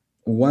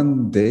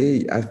 One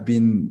day, I've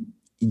been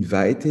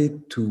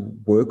invited to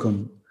work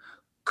on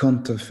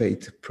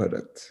counterfeit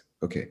product.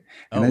 Okay,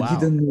 and I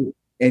didn't know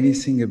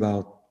anything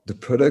about the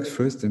product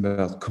first,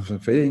 about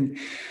counterfeiting,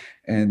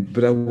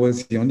 but I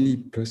was the only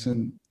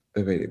person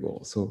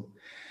available. So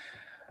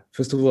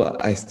first of all,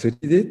 I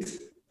studied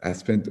it. I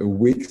spent a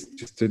week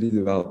to study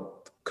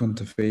about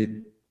counterfeit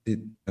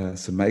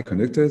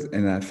semiconductors,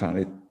 and I found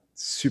it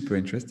super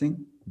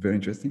interesting, very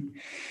interesting.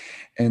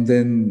 And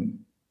then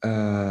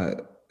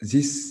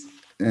this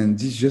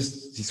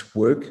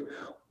work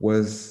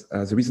was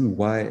the reason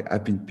why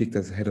I've been picked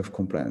as head of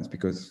compliance,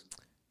 because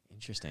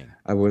interesting.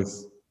 I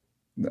was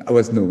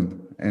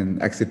known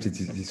and accepted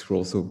this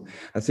role. So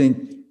I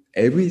think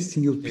every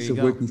single piece of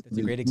work needs to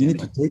be, you need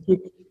to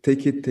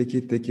take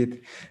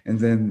it, and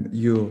then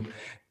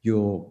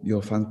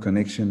you'll find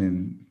connection,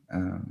 and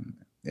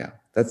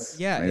that's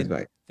my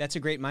advice. That's a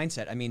great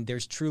mindset. I mean,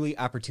 there's truly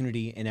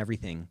opportunity in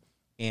everything.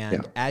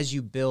 And as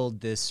you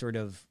build this sort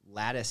of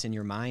lattice in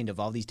your mind of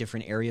all these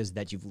different areas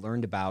that you've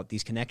learned about,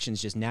 these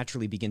connections just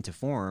naturally begin to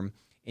form,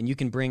 and you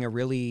can bring a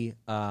really,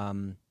 a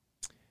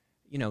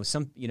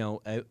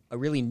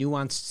really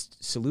nuanced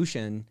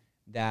solution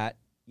that,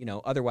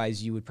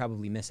 otherwise you would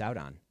probably miss out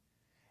on.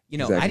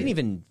 Exactly. I didn't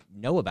even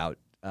know about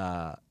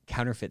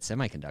counterfeit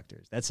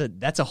semiconductors.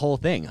 That's a whole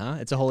thing, huh?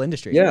 It's a whole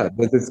industry. Yeah,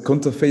 but it's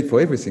counterfeit for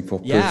everything, for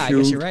perfume, I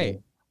guess you're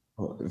right.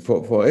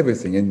 For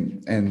everything,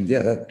 and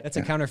that's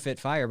a counterfeit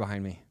fire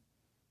behind me.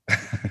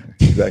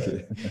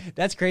 Exactly.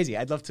 That's crazy.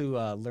 I'd love to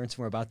learn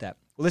some more about that.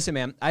 Well, listen,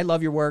 man, I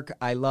love your work.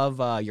 I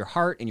love your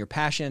heart and your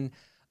passion.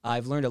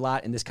 I've learned a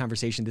lot in this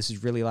conversation. This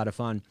is really a lot of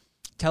fun.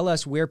 Tell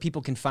us where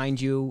people can find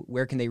you.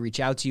 Where can they reach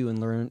out to you and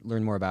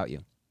learn more about you?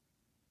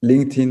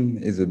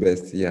 LinkedIn is the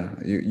best. Yeah,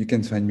 you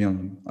can find me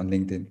on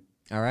LinkedIn.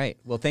 All right.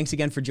 Well, thanks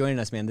again for joining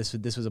us, man. This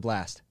was a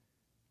blast.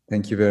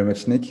 Thank you very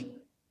much, Nick.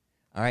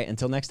 All right.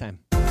 Until next time.